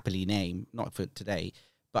happily name, not for today,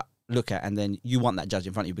 but look at, and then you want that judge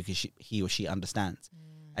in front of you because he or she understands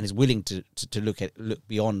and is willing to look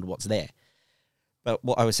beyond what's there. But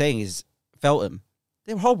what I was saying is, Feltham,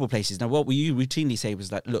 they're horrible places. Now, what we routinely say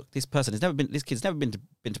was like, look, this kid's never been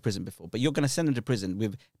to prison before, but you're going to send them to prison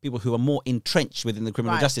with people who are more entrenched within the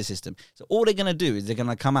criminal justice system. So all they're going to do is they're going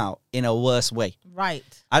to come out in a worse way. Right.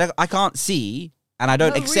 I can't see, and I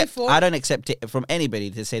don't accept it from anybody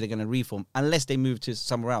to say they're going to reform unless they move to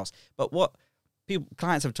somewhere else. But what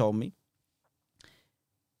clients have told me,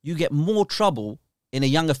 you get more trouble in a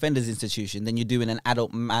young offenders institution than you do in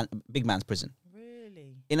an big man's prison.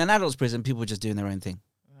 In an adult's prison, people are just doing their own thing.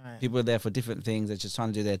 Right. People are there for different things. They're just trying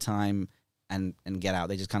to do their time and get out.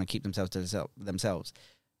 They just kind of keep themselves to themselves.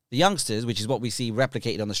 The youngsters, which is what we see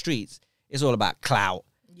replicated on the streets, it's all about clout.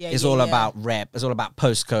 It's all about rep. It's all about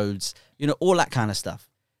postcodes. All that kind of stuff.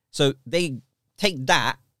 So they take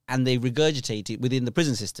that and they regurgitate it within the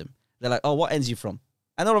prison system. They're like, oh, what ends you from?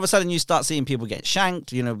 And all of a sudden you start seeing people get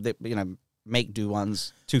shanked, make-do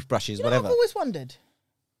ones, toothbrushes, whatever. I've always wondered.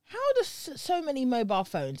 How do so many mobile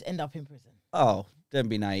phones end up in prison? Oh, don't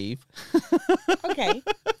be naive. Okay.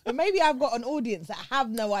 But maybe I've got an audience that have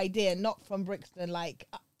no idea, not from Brixton like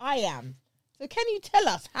I am. So can you tell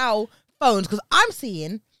us how phones, because I'm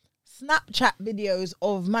seeing Snapchat videos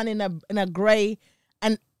of man in a grey,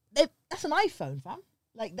 and that's an iPhone, fam.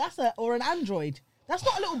 Like or an Android. That's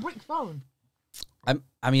not a little brick phone.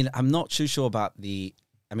 I'm not too sure about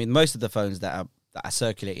most of the phones that are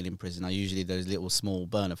circulating in prison are usually those little small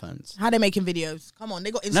burner phones. How are they making videos? Come on,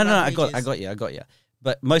 they got Instagram pages. I got you.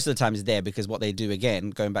 But most of the time it's there because what they do, again,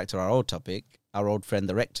 going back to our old topic, our old friend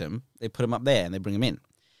the rectum, they put them up there and they bring them in.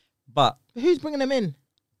 But who's bringing them in?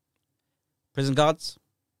 Prison guards,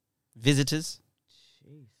 visitors,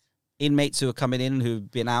 inmates who are coming in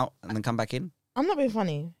who've been out and then come back in. I'm not being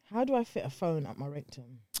funny. How do I fit a phone up my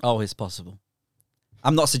rectum? Oh, it's possible.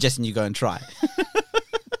 I'm not suggesting you go and try.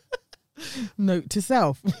 Note to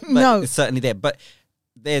self. No, it's certainly there. But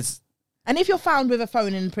there's. And if you're found with a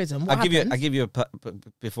phone in prison, what happens? I'll give you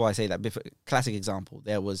before I say that. Classic example.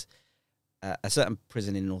 There was a certain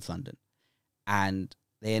prison in North London, and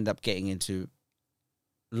they end up getting into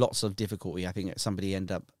lots of difficulty. I think somebody I'm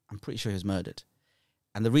pretty sure he was murdered,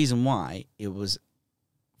 and the reason why, it was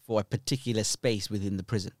for a particular space within the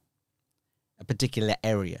prison, a particular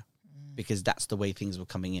area, because that's the way things were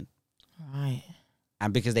coming in. Right.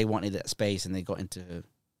 And because they wanted that space and they got into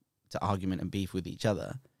argument and beef with each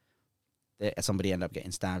other, somebody ended up getting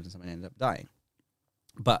stabbed and somebody ended up dying.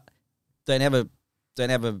 But don't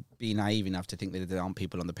ever be naive enough to think that there aren't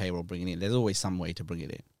people on the payroll bringing it in. There's always some way to bring it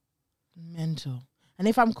in. Mental. And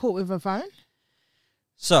if I'm caught with a phone?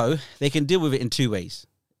 So they can deal with it in two ways.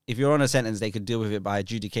 If you're on a sentence, they could deal with it by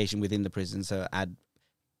adjudication within the prison. So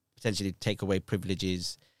potentially take away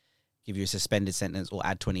privileges, give you a suspended sentence, or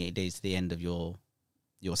add 28 days to the end of your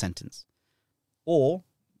sentence. Or,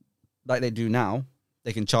 like they do now,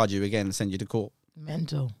 they can charge you again and send you to court.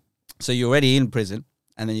 Mental. So you're already in prison,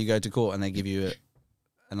 and then you go to court, and they give you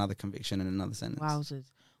another conviction and another sentence. Wowzers.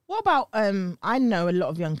 What about, I know a lot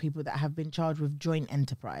of young people that have been charged with joint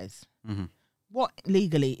enterprise. Mm-hmm. What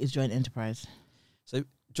legally is joint enterprise? So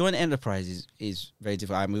joint enterprise is very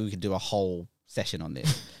difficult. I mean, we could do a whole session on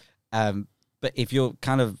this. But if you're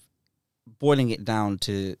kind of boiling it down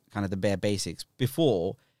to kind of the bare basics,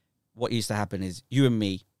 before, what used to happen is you and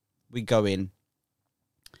me, we go in.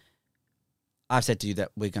 I've said to you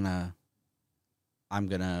that we're gonna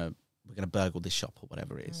burgle this shop or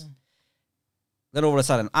whatever it is. Then all of a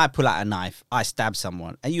sudden, I pull out a knife, I stab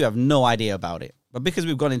someone, and you have no idea about it. But because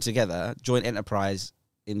we've gone in together, joint enterprise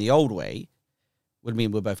in the old way would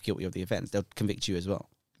mean we're both guilty of the offence. They'll convict you as well.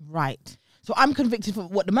 Right. So I'm convicted for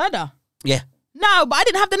what, the murder? Yeah. No, but I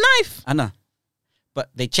didn't have the knife. I know. But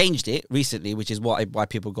they changed it recently, which is why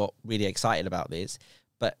people got really excited about this.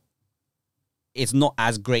 But it's not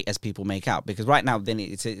as great as people make out, because right now then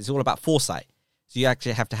it's all about foresight. So you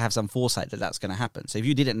actually have to have some foresight that that's going to happen. So if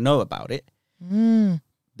you didn't know about it, then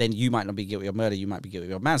you might not be guilty of murder. You might be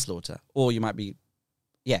guilty of manslaughter, or you might be,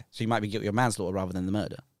 so you might be guilty of manslaughter rather than the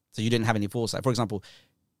murder. So you didn't have any foresight. For example,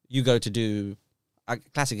 you go to do a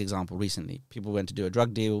classic example recently. People went to do a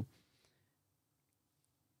drug deal.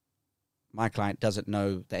 My client doesn't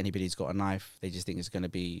know that anybody's got a knife. They just think it's going to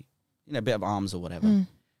be, a bit of arms or whatever.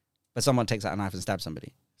 But someone takes out a knife and stabs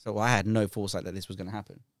somebody. So I had no foresight that this was going to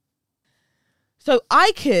happen. So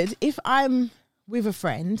I could, if I'm with a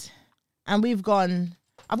friend and I've gone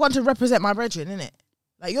to represent my brethren, innit?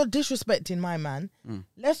 Like, you're disrespecting my man.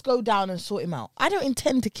 Let's go down and sort him out. I don't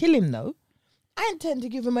intend to kill him, though. I intend to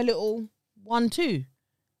give him a little 1-2.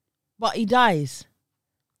 But he dies.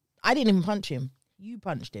 I didn't even punch him. You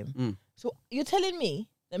punched him. So you're telling me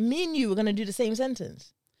that me and you were going to do the same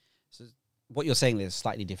sentence? So what you're saying is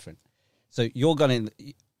slightly different. So you're going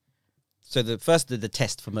to... So the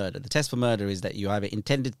test for murder. The test for murder is that you either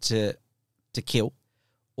intended to kill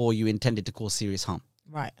or you intended to cause serious harm.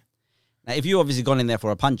 Right. Now, if you've obviously gone in there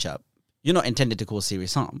for a punch-up, you're not intended to cause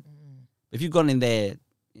serious harm. If you've gone in there,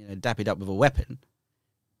 dappied up with a weapon,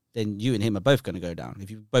 then you and him are both going to go down.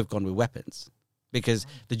 If you've both gone with weapons, because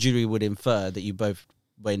the jury would infer that you both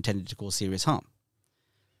were intended to cause serious harm.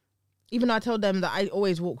 Even though I told them that I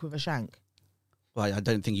always walk with a shank. Well, I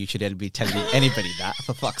don't think you should be telling anybody that,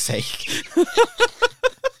 for fuck's sake.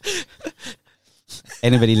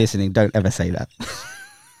 Anybody listening, don't ever say that.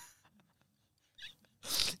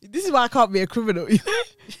 This is why I can't be a criminal.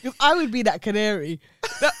 Because I would be that canary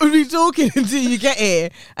that would be talking until you get here,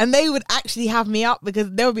 and they would actually have me up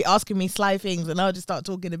because they would be asking me sly things, and I'll just start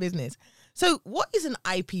talking to business. So what is an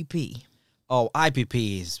IPP? Oh,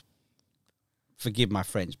 IPP is, forgive my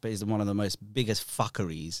French, but it's one of the most biggest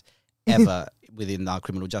fuckeries ever within our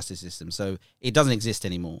criminal justice system. So it doesn't exist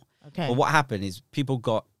anymore. Okay. But what happened is people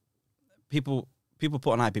put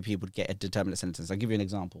on IPP would get a determinate sentence. I'll give you an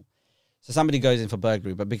example. So somebody goes in for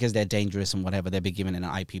burglary, but because they're dangerous and whatever, they'll be given an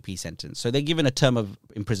IPP sentence. So they're given a term of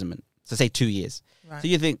imprisonment. So say 2 years. Right. So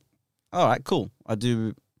you think, all right, cool. I'll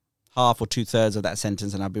do half or 2/3 of that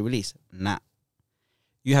sentence and I'll be released. Nah.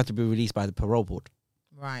 You have to be released by the parole board.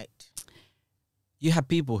 Right. You have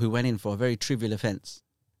people who went in for a very trivial offence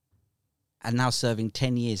and now serving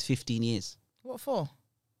 10 years, 15 years. What for?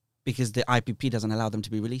 Because the IPP doesn't allow them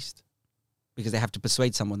to be released. Because they have to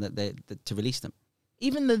persuade someone that to release them.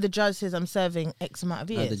 Even though the judge says I'm serving X amount of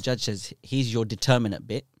years? No, the judge says, here's your determinate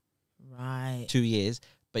bit. Right. 2 years,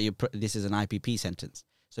 but this is an IPP sentence.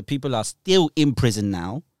 So people are still in prison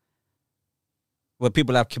now, where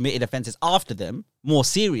people have committed offences after them, more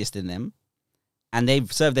serious than them, and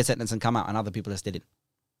they've served their sentence and come out, and other people are still in.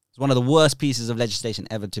 It's one of the worst pieces of legislation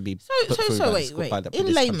ever to be put through. So wait.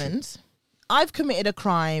 In layman's, I've committed a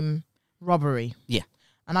crime, robbery. Yeah.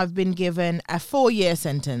 And I've been given a 4-year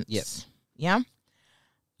sentence. Yes. Yeah?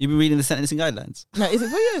 You've been reading the sentencing guidelines? No, is it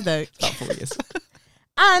 4 years though? It's about 4 years.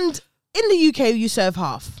 And in the UK, you serve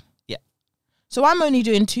half. Yeah. So I'm only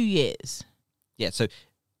doing 2 years. Yeah, so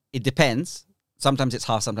it depends. Sometimes it's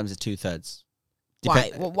half, sometimes it's 2/3.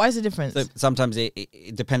 Why? Why is the difference? So sometimes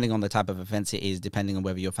it depending on the type of offence it is, depending on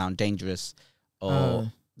whether you're found dangerous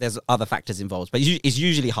or there's other factors involved. But it's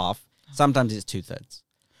usually half. Sometimes it's 2/3.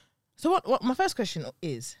 So what my first question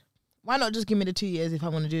is, why not just give me the 2 years if I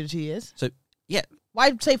want to do the 2 years? So, yeah.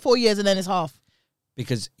 Why say 4 years and then it's half?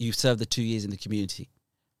 Because you've served the 2 years in the community.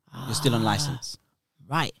 You're still on license.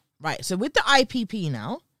 Right. So with the IPP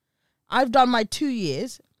now, I've done my 2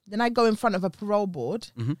 years. Then I go in front of a parole board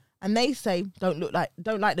and they say, don't like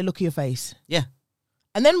the look of your face. Yeah.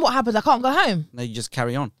 And then what happens? I can't go home. No, you just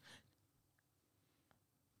carry on.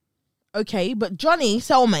 Okay, but Johnny,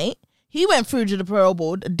 cellmate, He went through to the parole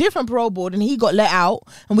board, a different parole board, and he got let out,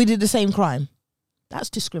 and we did the same crime. That's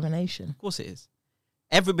discrimination. Of course it is.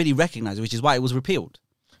 Everybody recognised it, which is why it was repealed.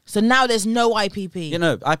 So now there's no IPP. You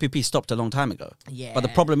know, IPP stopped a long time ago. Yeah. But the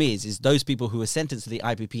problem is those people who were sentenced to the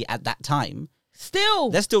IPP at that time,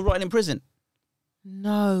 they're still rotting in prison.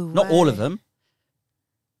 No Not way. all of them.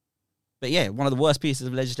 But yeah, one of the worst pieces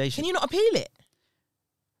of legislation. Can you not appeal it?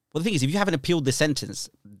 Well, the thing is, if you haven't appealed the sentence,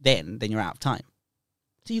 then you're out of time.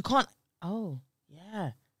 So you can't... Oh,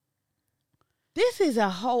 yeah. This is a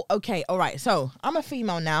whole... Okay, all right. So I'm a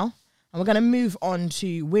female now. And we're going to move on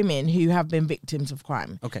to women who have been victims of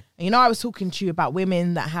crime. Okay. And you know, I was talking to you about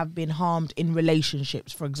women that have been harmed in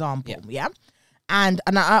relationships, for example. Yeah. And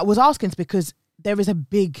I was asking this because there is a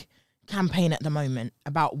big campaign at the moment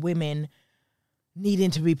about women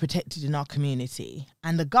needing to be protected in our community.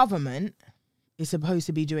 And the government is supposed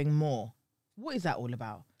to be doing more. What is that all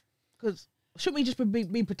about? Because shouldn't we just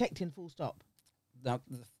be protecting full stop? Now,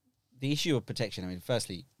 the issue of protection, I mean,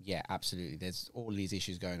 firstly, yeah, absolutely. There's all these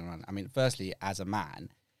issues going on. I mean, firstly, as a man,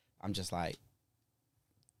 I'm just like,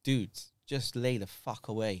 dudes, just lay the fuck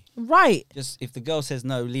away. Right. Just, if the girl says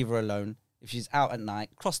no, leave her alone. If she's out at night,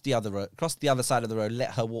 cross the other side of the road,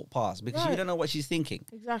 let her walk past. Because you don't know what she's thinking.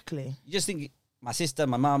 Exactly. You just think, my sister,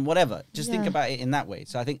 my mum, whatever. Just think about it in that way.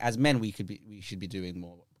 So I think as men, we should be doing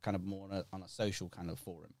more on a social kind of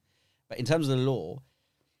forum. But in terms of the law,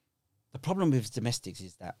 the problem with domestics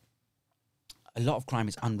is that a lot of crime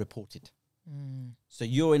is unreported. So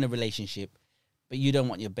you're in a relationship, but you don't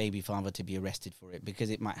want your baby father to be arrested for it because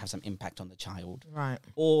it might have some impact on the child. Right.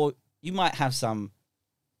 Or you might have some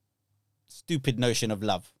stupid notion of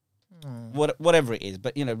love. Whatever it is.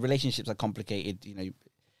 But, you know, relationships are complicated. You know,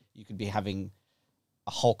 you could be having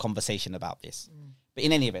a whole conversation about this. But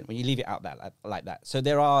in any event, when you leave it out like that, so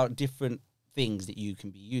there are different things that you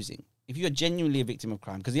can be using. If you're genuinely a victim of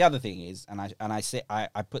crime, because the other thing is, and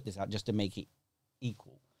I put this out just to make it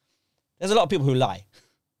equal. There's a lot of people who lie.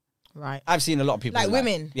 Right. I've seen a lot of people like who lie.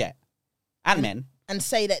 women. Yeah. And men. And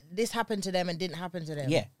say that this happened to them and didn't happen to them.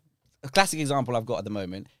 Yeah. A classic example I've got at the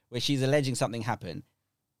moment where she's alleging something happened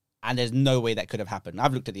and there's no way that could have happened.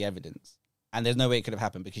 I've looked at the evidence and there's no way it could have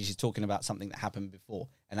happened because she's talking about something that happened before.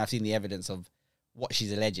 And I've seen the evidence of what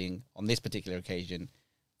she's alleging on this particular occasion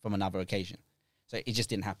from another occasion. So it just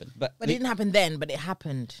didn't happen. But it didn't happen then, but it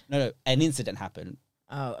happened. No, an incident happened.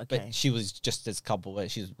 Oh, okay. But she was just as culpable where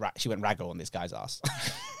she went raggo on this guy's ass.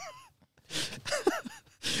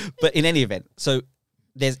 But in any event, so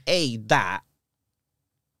there's that,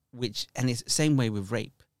 which, and it's the same way with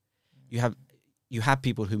rape. You have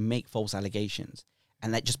people who make false allegations,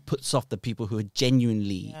 and that just puts off the people who are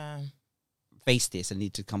genuinely face this and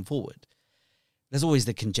need to come forward. There's always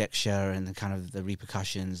the conjecture and the kind of the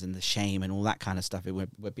repercussions and the shame and all that kind of stuff.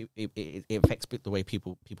 It affects the way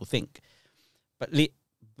people think.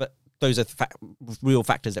 But those are real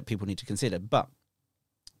factors that people need to consider. But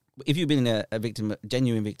if you've been a victim, a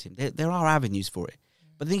genuine victim, there are avenues for it.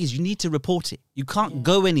 But the thing is, you need to report it. You can't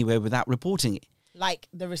go anywhere without reporting it. Like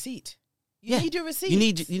the receipt. You need a receipt. You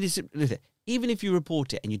need to, even if you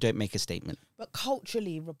report it and you don't make a statement. But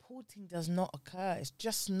culturally, reporting does not occur. It's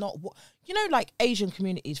just not what... You know, like Asian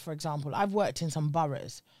communities, for example, I've worked in some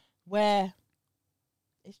boroughs where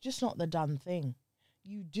it's just not the done thing.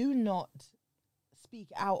 You do not speak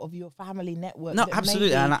out of your family network. No,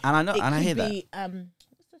 absolutely. And I know, and I hear that.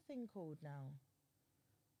 What's the thing called now?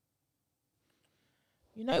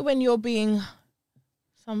 You know, when you're being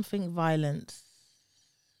something violent,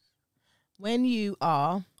 when you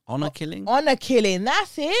are... Honor killing? Honor killing,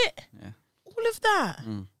 that's it. Yeah. All of that.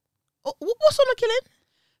 What's honor killing?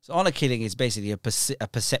 So honor killing is basically a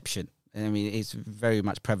perception. I mean, it's very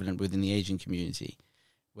much prevalent within the Asian community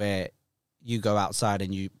where you go outside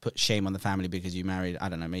and you put shame on the family because you married, I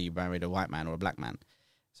don't know, maybe you married a white man or a black man.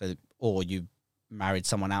 So, or you married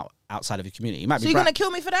someone outside of your community. So you're going to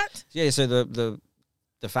kill me for that? Yeah, so the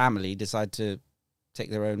family decide to take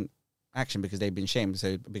their own action because they've been shamed.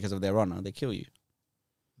 So because of their honor, they kill you.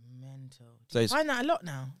 Mental. So I find that a lot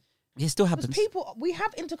now. It still happens. We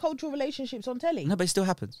have intercultural relationships on telly. No, but it still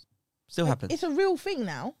happens. Happens. It's a real thing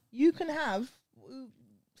now. You can have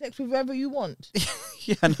sex with whoever you want.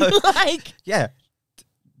 Yeah, I know. Like, yeah.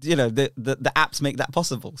 You know, the apps make that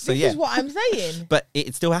possible. So this is what I'm saying. But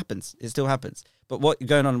it still happens. It still happens. But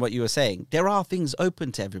going on what you were saying, there are things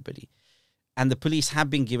open to everybody. And the police have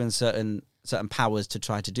been given certain powers to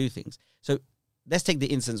try to do things. So let's take the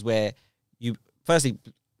instance where you, firstly,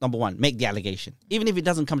 number one, make the allegation. Even if it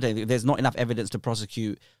doesn't come to anything, if there's not enough evidence to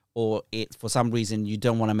prosecute, or for some reason you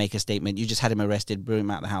don't want to make a statement, you just had him arrested, blew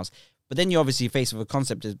him out of the house. But then you're obviously faced with a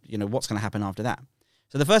concept of, what's going to happen after that.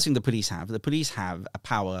 So the first thing the police have a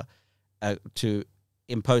power to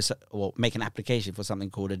impose or make an application for something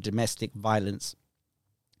called a domestic violence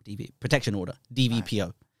protection order, DVPO.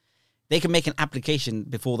 Right. They can make an application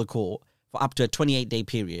before the court for up to a 28-day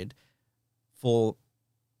period for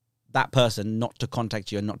that person not to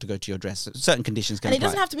contact you and not to go to your address. Certain conditions can apply. And it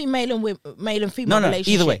doesn't have to be male and female relationship.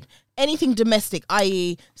 Either way. Anything domestic,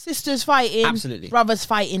 i.e. sisters fighting, absolutely, brothers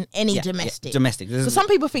fighing, any domestic. Yeah, domestic. So some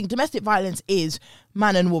people think domestic violence is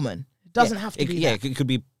man and woman. It doesn't have to be that. Yeah, it could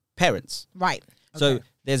be parents. Right. Okay. So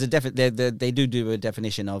there's a they do a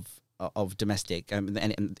definition of domestic, and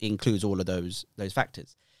it includes all of those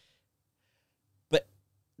factors. But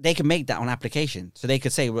they can make that on application. So they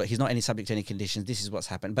could say, well, he's not any subject to any conditions, this is what's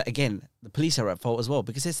happened. But again, the police are at fault as well,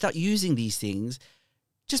 because they start using these things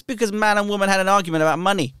just because man and woman had an argument about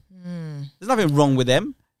money. There's nothing wrong with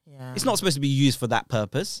them. Yeah. It's not supposed to be used for that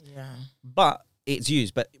purpose. Yeah. But it's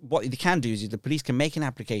used. But what they can do is the police can make an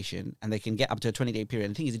application and they can get up to a 20-day period.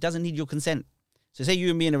 And the thing is, it doesn't need your consent. So say you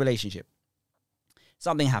and me in a relationship.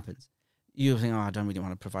 Something happens. You think, I don't really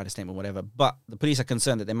want to provide a statement or whatever. But the police are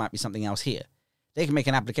concerned that there might be something else here. They can make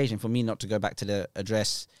an application for me not to go back to the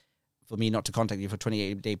address, for me not to contact you for a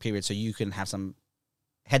 28-day period, so you can have some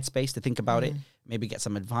headspace to think about it, maybe get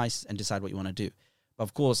some advice and decide what you want to do. But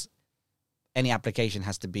of course, any application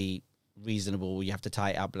has to be reasonable. You have to tie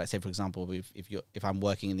it up. Like, say, for example, if I'm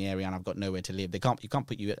working in the area and I've got nowhere to live, you can't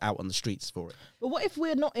put you out on the streets for it. But what if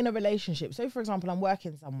we're not in a relationship? So, for example, I'm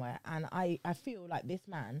working somewhere and I feel like this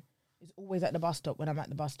man is always at the bus stop when I'm at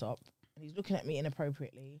the bus stop and he's looking at me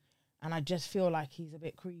inappropriately and I just feel like he's a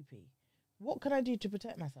bit creepy. What can I do to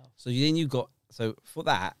protect myself? So for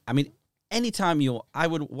that, I mean, anytime what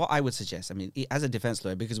I would suggest, I mean, as a defense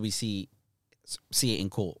lawyer, because we see it in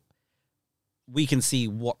court, we can see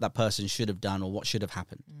what that person should have done or what should have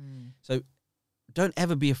happened. So don't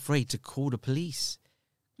ever be afraid to call the police.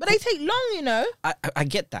 But they take long, you know. I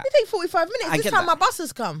get that. They take 45 minutes. This time my bus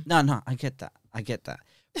has come. No, I get that.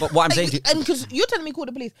 But what I'm saying to you... And because you're telling me call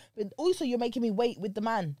the police, but also you're making me wait with the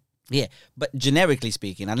man. Yeah, but generically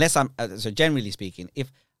speaking, generally speaking,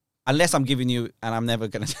 unless I'm giving you, and I'm never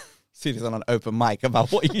going to see this on an open mic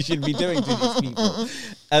about what you should be doing to these people.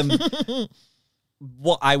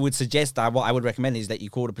 What I would suggest, what I would recommend is that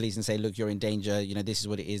you call the police and say, look, you're in danger. You know, this is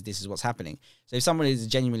what it is. This is what's happening. So if someone is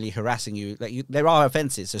genuinely harassing you, there are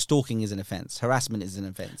offenses. So stalking is an offense. Harassment is an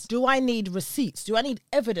offense. Do I need receipts? Do I need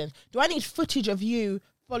evidence? Do I need footage of you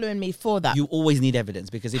following me for that? You always need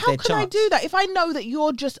evidence, because if how can I do that if I know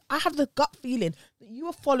that I have the gut feeling that you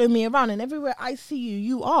are following me around and everywhere I see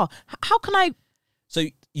you are. How can I? So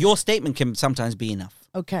your statement can sometimes be enough.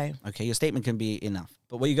 Okay, your statement can be enough.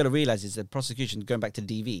 But what you got to realize is that prosecution, going back to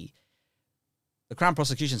DV, the Crown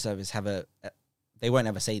Prosecution Service they won't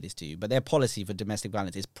ever say this to you, but their policy for domestic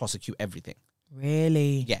violence is prosecute everything.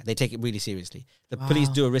 Really? Yeah, they take it really seriously. The police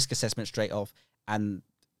do a risk assessment straight off, and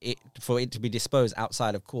for it to be disposed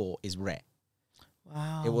outside of court is rare.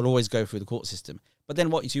 Wow. It will always go through the court system. But then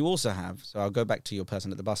what you also have, so I'll go back to your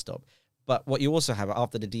person at the bus stop, but what you also have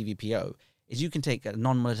after the DVPO is you can take a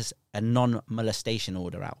non-molestation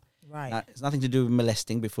order out. Right. Now, it's nothing to do with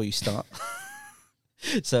molesting before you start.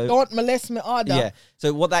 So don't molest me either. Yeah.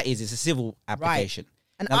 So what that is a civil application.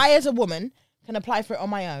 Right. And now, I, as a woman, can apply for it on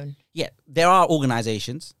my own. Yeah. There are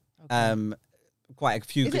organisations, quite a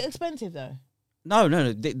few. Is it expensive though?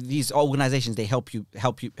 No. These organisations, they help you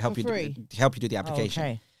do the application.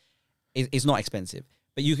 Okay. It's not expensive,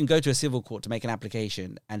 but you can go to a civil court to make an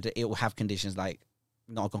application, and it will have conditions like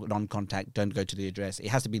non-contact, don't go to the address. It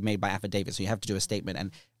has to be made by affidavit, so you have to do a statement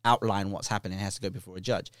and outline what's happening. It has to go before a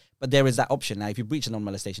judge. But there is that option now. If you breach a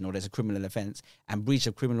non-molestation order, it's a criminal offence, and breach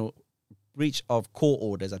of court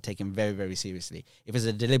orders are taken very, very seriously. If it's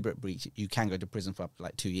a deliberate breach, you can go to prison for up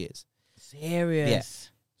to 2 years. Serious. Yeah.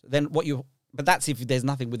 So then but that's if there's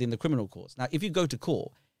nothing within the criminal courts. Now, if you go to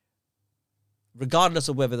court, regardless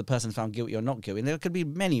of whether the person's found guilty or not guilty, and there could be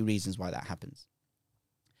many reasons why that happens,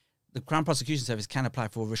 the Crown Prosecution Service can apply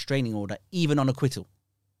for a restraining order even on acquittal.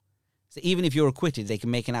 So even if you're acquitted, they can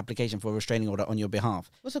make an application for a restraining order on your behalf.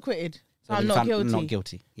 What's acquitted? So Found not guilty. Not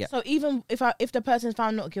guilty. Yeah. So even if the person's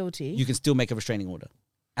found not guilty, you can still make a restraining order.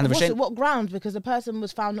 And what grounds? Because the person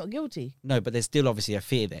was found not guilty. No, but there's still obviously a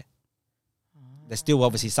fear there. There's still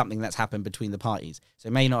obviously something that's happened between the parties. So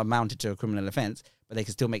it may not have amounted to a criminal offence, but they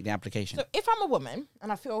can still make the application. So if I'm a woman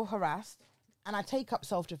and I feel harassed and I take up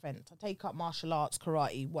self-defense, I take up martial arts,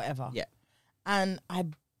 karate, whatever. Yeah. And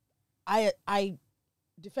I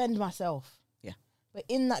defend myself. Yeah. But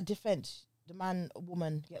in that defense, the man or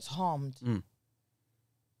woman gets harmed.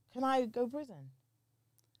 Can I go prison?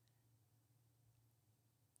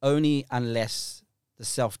 Only unless the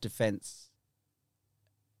self-defense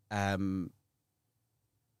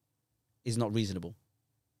is not reasonable.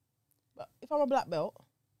 But if I'm a black belt,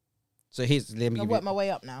 So let me I'll work my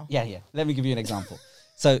way up now. Yeah. Let me give you an example.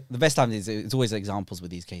 So the best time is it's always examples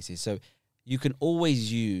with these cases. So you can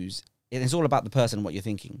always use. It's all about the person and what you're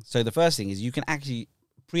thinking. So the first thing is you can actually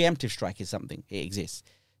preemptive strike is something. It exists.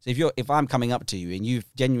 So if I'm coming up to you and you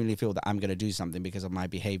genuinely feel that I'm going to do something because of my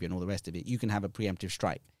behavior and all the rest of it, you can have a preemptive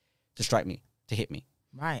strike to strike me, to hit me,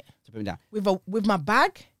 Right. to put me down. With my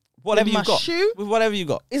bag? Whatever with you've my got. shoe? With whatever you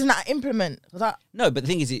got. Isn't that an implement? No, but the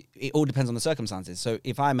thing is, it all depends on the circumstances. So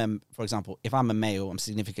if for example, if I'm a male, I'm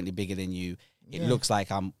significantly bigger than you. It looks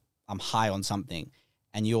like I'm high on something,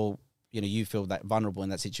 and you feel that vulnerable in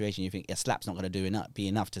that situation. You think a slap's not going to be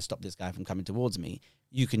enough to stop this guy from coming towards me.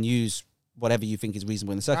 You can use whatever you think is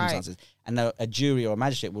reasonable in the circumstances, and a jury or a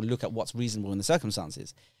magistrate will look at what's reasonable in the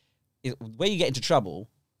circumstances. Where you get into trouble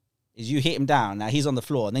is you hit him down. Now he's on the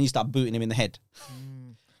floor, and then you start booting him in the head.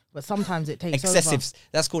 But sometimes it takes excessive. over.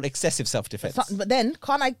 That's called excessive self-defense. But then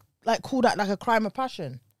can't I call that like a crime of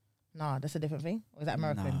passion? Nah, that's a different thing. Or is that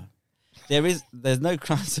American? No. There's no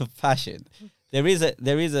crimes of passion. There is a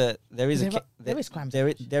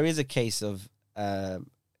case of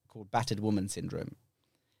called battered woman syndrome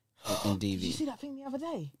in DV. Did you see that thing the other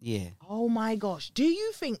day? Yeah. Oh my gosh! Do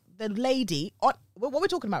you think the lady what we're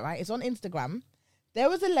talking about, right? It's on Instagram. There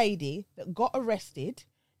was a lady that got arrested.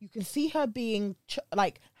 You can see her being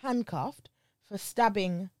handcuffed for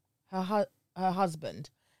stabbing her husband,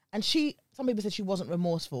 and some people said she wasn't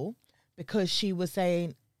remorseful because she was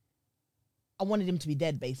saying, "I wanted him to be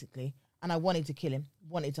dead, basically, and I wanted to kill him,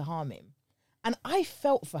 wanted to harm him." And I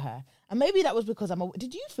felt for her, and maybe that was because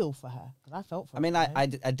did you feel for her? Because I felt for her. I mean, I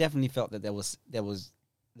definitely felt that there was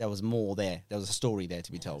more there. There was a story there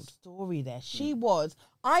to be told. Story there. She was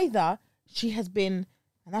either she has been,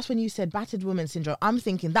 and that's when you said battered woman syndrome. I'm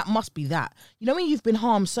thinking that must be that. You know when you've been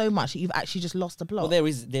harmed so much that you've actually just lost the plot. Well,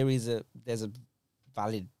 there's a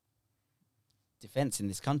valid defense in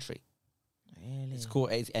this country. Really? It's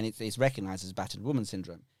called it's recognized as battered woman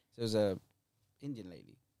syndrome. So there's a Indian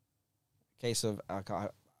lady. Case of I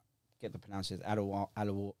get the pronunciation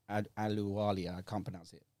Ahluwalia. I can't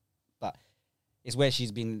pronounce it, but it's where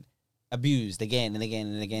she's been abused again and again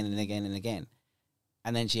and again and again and again,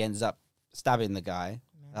 and then she ends up stabbing the guy,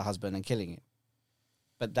 her husband, and killing him.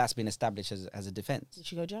 But that's been established as a defense. Did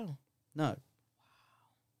she go to jail? No. Wow.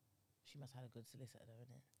 She must have had a good solicitor, though,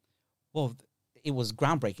 isn't it? Well, it was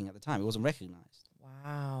groundbreaking at the time. It wasn't recognized.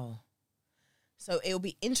 Wow. So it'll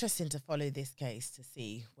be interesting to follow this case to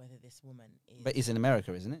see whether this woman is. But it's in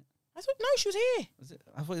America, isn't it? No, she was here. Was it?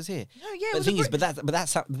 I thought it was here. No, yeah. But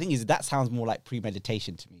the thing is, that sounds more like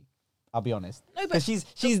premeditation to me. I'll be honest. No, but she's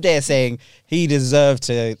there saying he deserved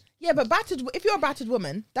to. Yeah, but if you're a battered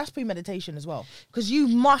woman, that's premeditation as well, because you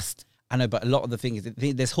must. I know, but a lot of the things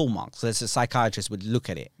there's hallmarks. So there's a psychiatrist would look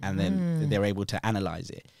at it and then they're able to analyze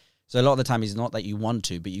it. So a lot of the time, it's not that you want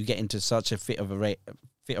to, but you get into such a fit of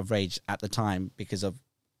rage at the time because of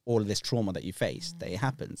all of this trauma that you face that it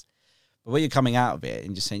happens. But when you're coming out of it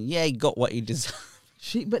and just saying, "Yeah, he got what he deserved,"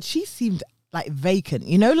 she seemed like vacant,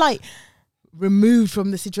 like removed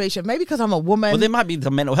from the situation. Maybe because I'm a woman. Well, there might be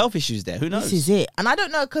some mental health issues there. Who knows? This is it, and I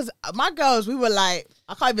don't know because my girls, we were like,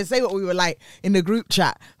 I can't even say what we were like in the group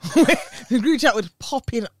chat. The group chat was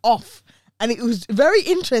popping off. And it was very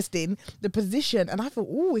interesting, the position. And I thought,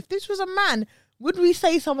 if this was a man, would we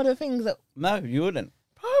say some of the things that... No, you wouldn't.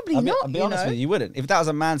 Probably not, I'll be honest with you, you wouldn't. If that was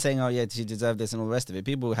a man saying, "Oh, yeah, she deserved this," and all the rest of it,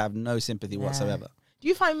 people would have no sympathy whatsoever. Do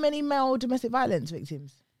you find many male domestic violence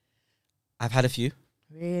victims? I've had a few.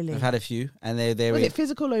 Really? I've had a few. And they're Was it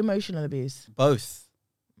physical or emotional abuse? Both.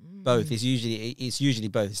 Both. It's usually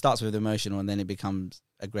both. It starts with emotional and then it becomes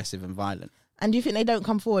aggressive and violent. And do you think they don't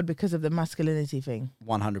come forward because of the masculinity thing?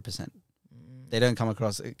 100%. They don't come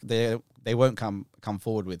across. They won't come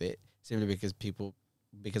forward with it simply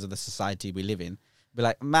because of the society we live in. Be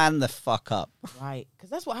like, man, the fuck up. Right, because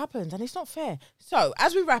that's what happens, and it's not fair. So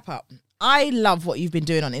as we wrap up, I love what you've been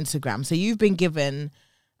doing on Instagram. So you've been given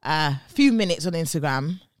a few minutes on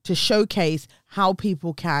Instagram to showcase how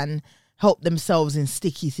people can help themselves in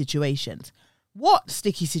sticky situations. What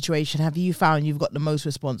sticky situation have you found you've got the most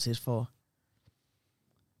responses for?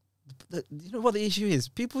 You know what the issue is?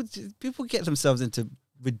 People get themselves into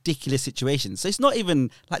ridiculous situations. So it's not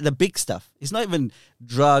even like the big stuff. It's not even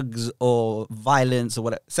drugs or violence or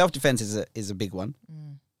whatever. Self-defense is a big one.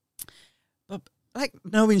 But like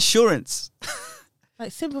no insurance.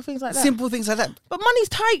 Like simple things like that. Simple things like that. But money's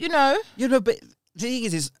tight, You know, but the thing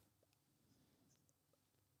is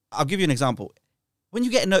I'll give you an example. When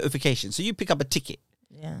you get a notification, so you pick up a ticket.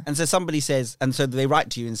 Yeah. And so somebody says, and so they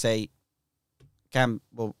write to you and say, "Cam,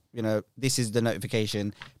 well, this is the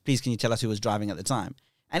notification. Please, can you tell us who was driving at the time?"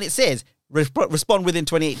 and it says respond within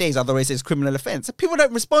 28 days, otherwise it's criminal offence. People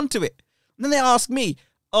don't respond to it. And then they ask me,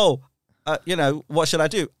 what should I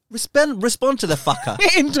do? Respond to the fucker.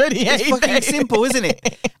 In 28 It's fucking days. simple, isn't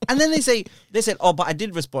it? And then they said, oh, but I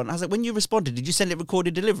did respond. I was like, when you responded, did you send it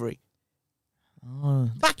recorded delivery? Oh,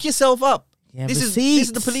 Back yourself up. yeah, This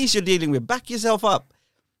is the police you're dealing with. Back yourself up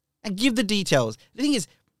and give the details. The thing is,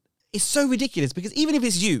 it's so ridiculous because even if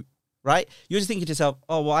it's you, right, you're just thinking to yourself,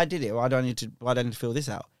 oh, well, I did it. Why do I need to fill this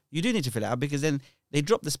out? You do need to fill it out because then they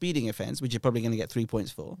drop the speeding offence, which you're probably going to get 3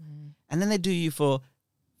 points for, and then they do you for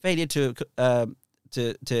failure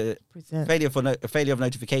failure of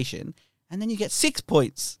notification, and then you get 6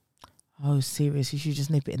 points. Oh, serious? You should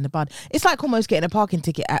just nip it in the bud. It's like almost getting a parking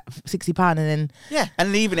ticket at £60 and then... Yeah,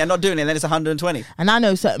 and leaving it and not doing it, and then it's 120. And I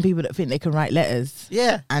know certain people that think they can write letters.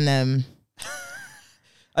 Yeah. And...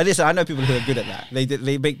 listen, I know people who are good at that.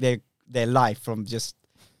 They make their life from just...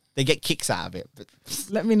 They get kicks out of it. But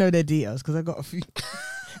let me know their details, because I got a few.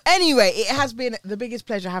 Anyway, it has been the biggest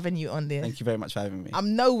pleasure having you on this. Thank you very much for having me. I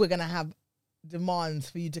know we're going to have demands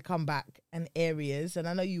for you to come back and areas, and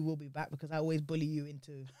I know you will be back because I always bully you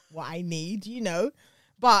into what I need,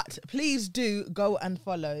 but please do go and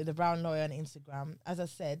follow the Brown Lawyer on Instagram. As I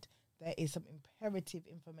said, there is some imperative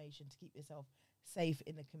information to keep yourself safe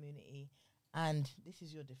in the community, and this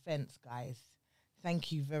is your defense, guys.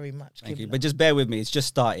 Thank you very much. Thank you, but just bear with me, it's just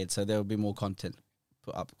started, so there will be more content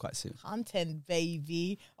put up quite soon. Content,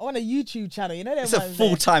 baby. I want a YouTube channel, it's a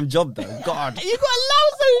full-time job though. God, you got to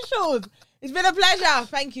love socials. It's been a pleasure.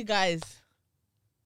 Thank you, guys.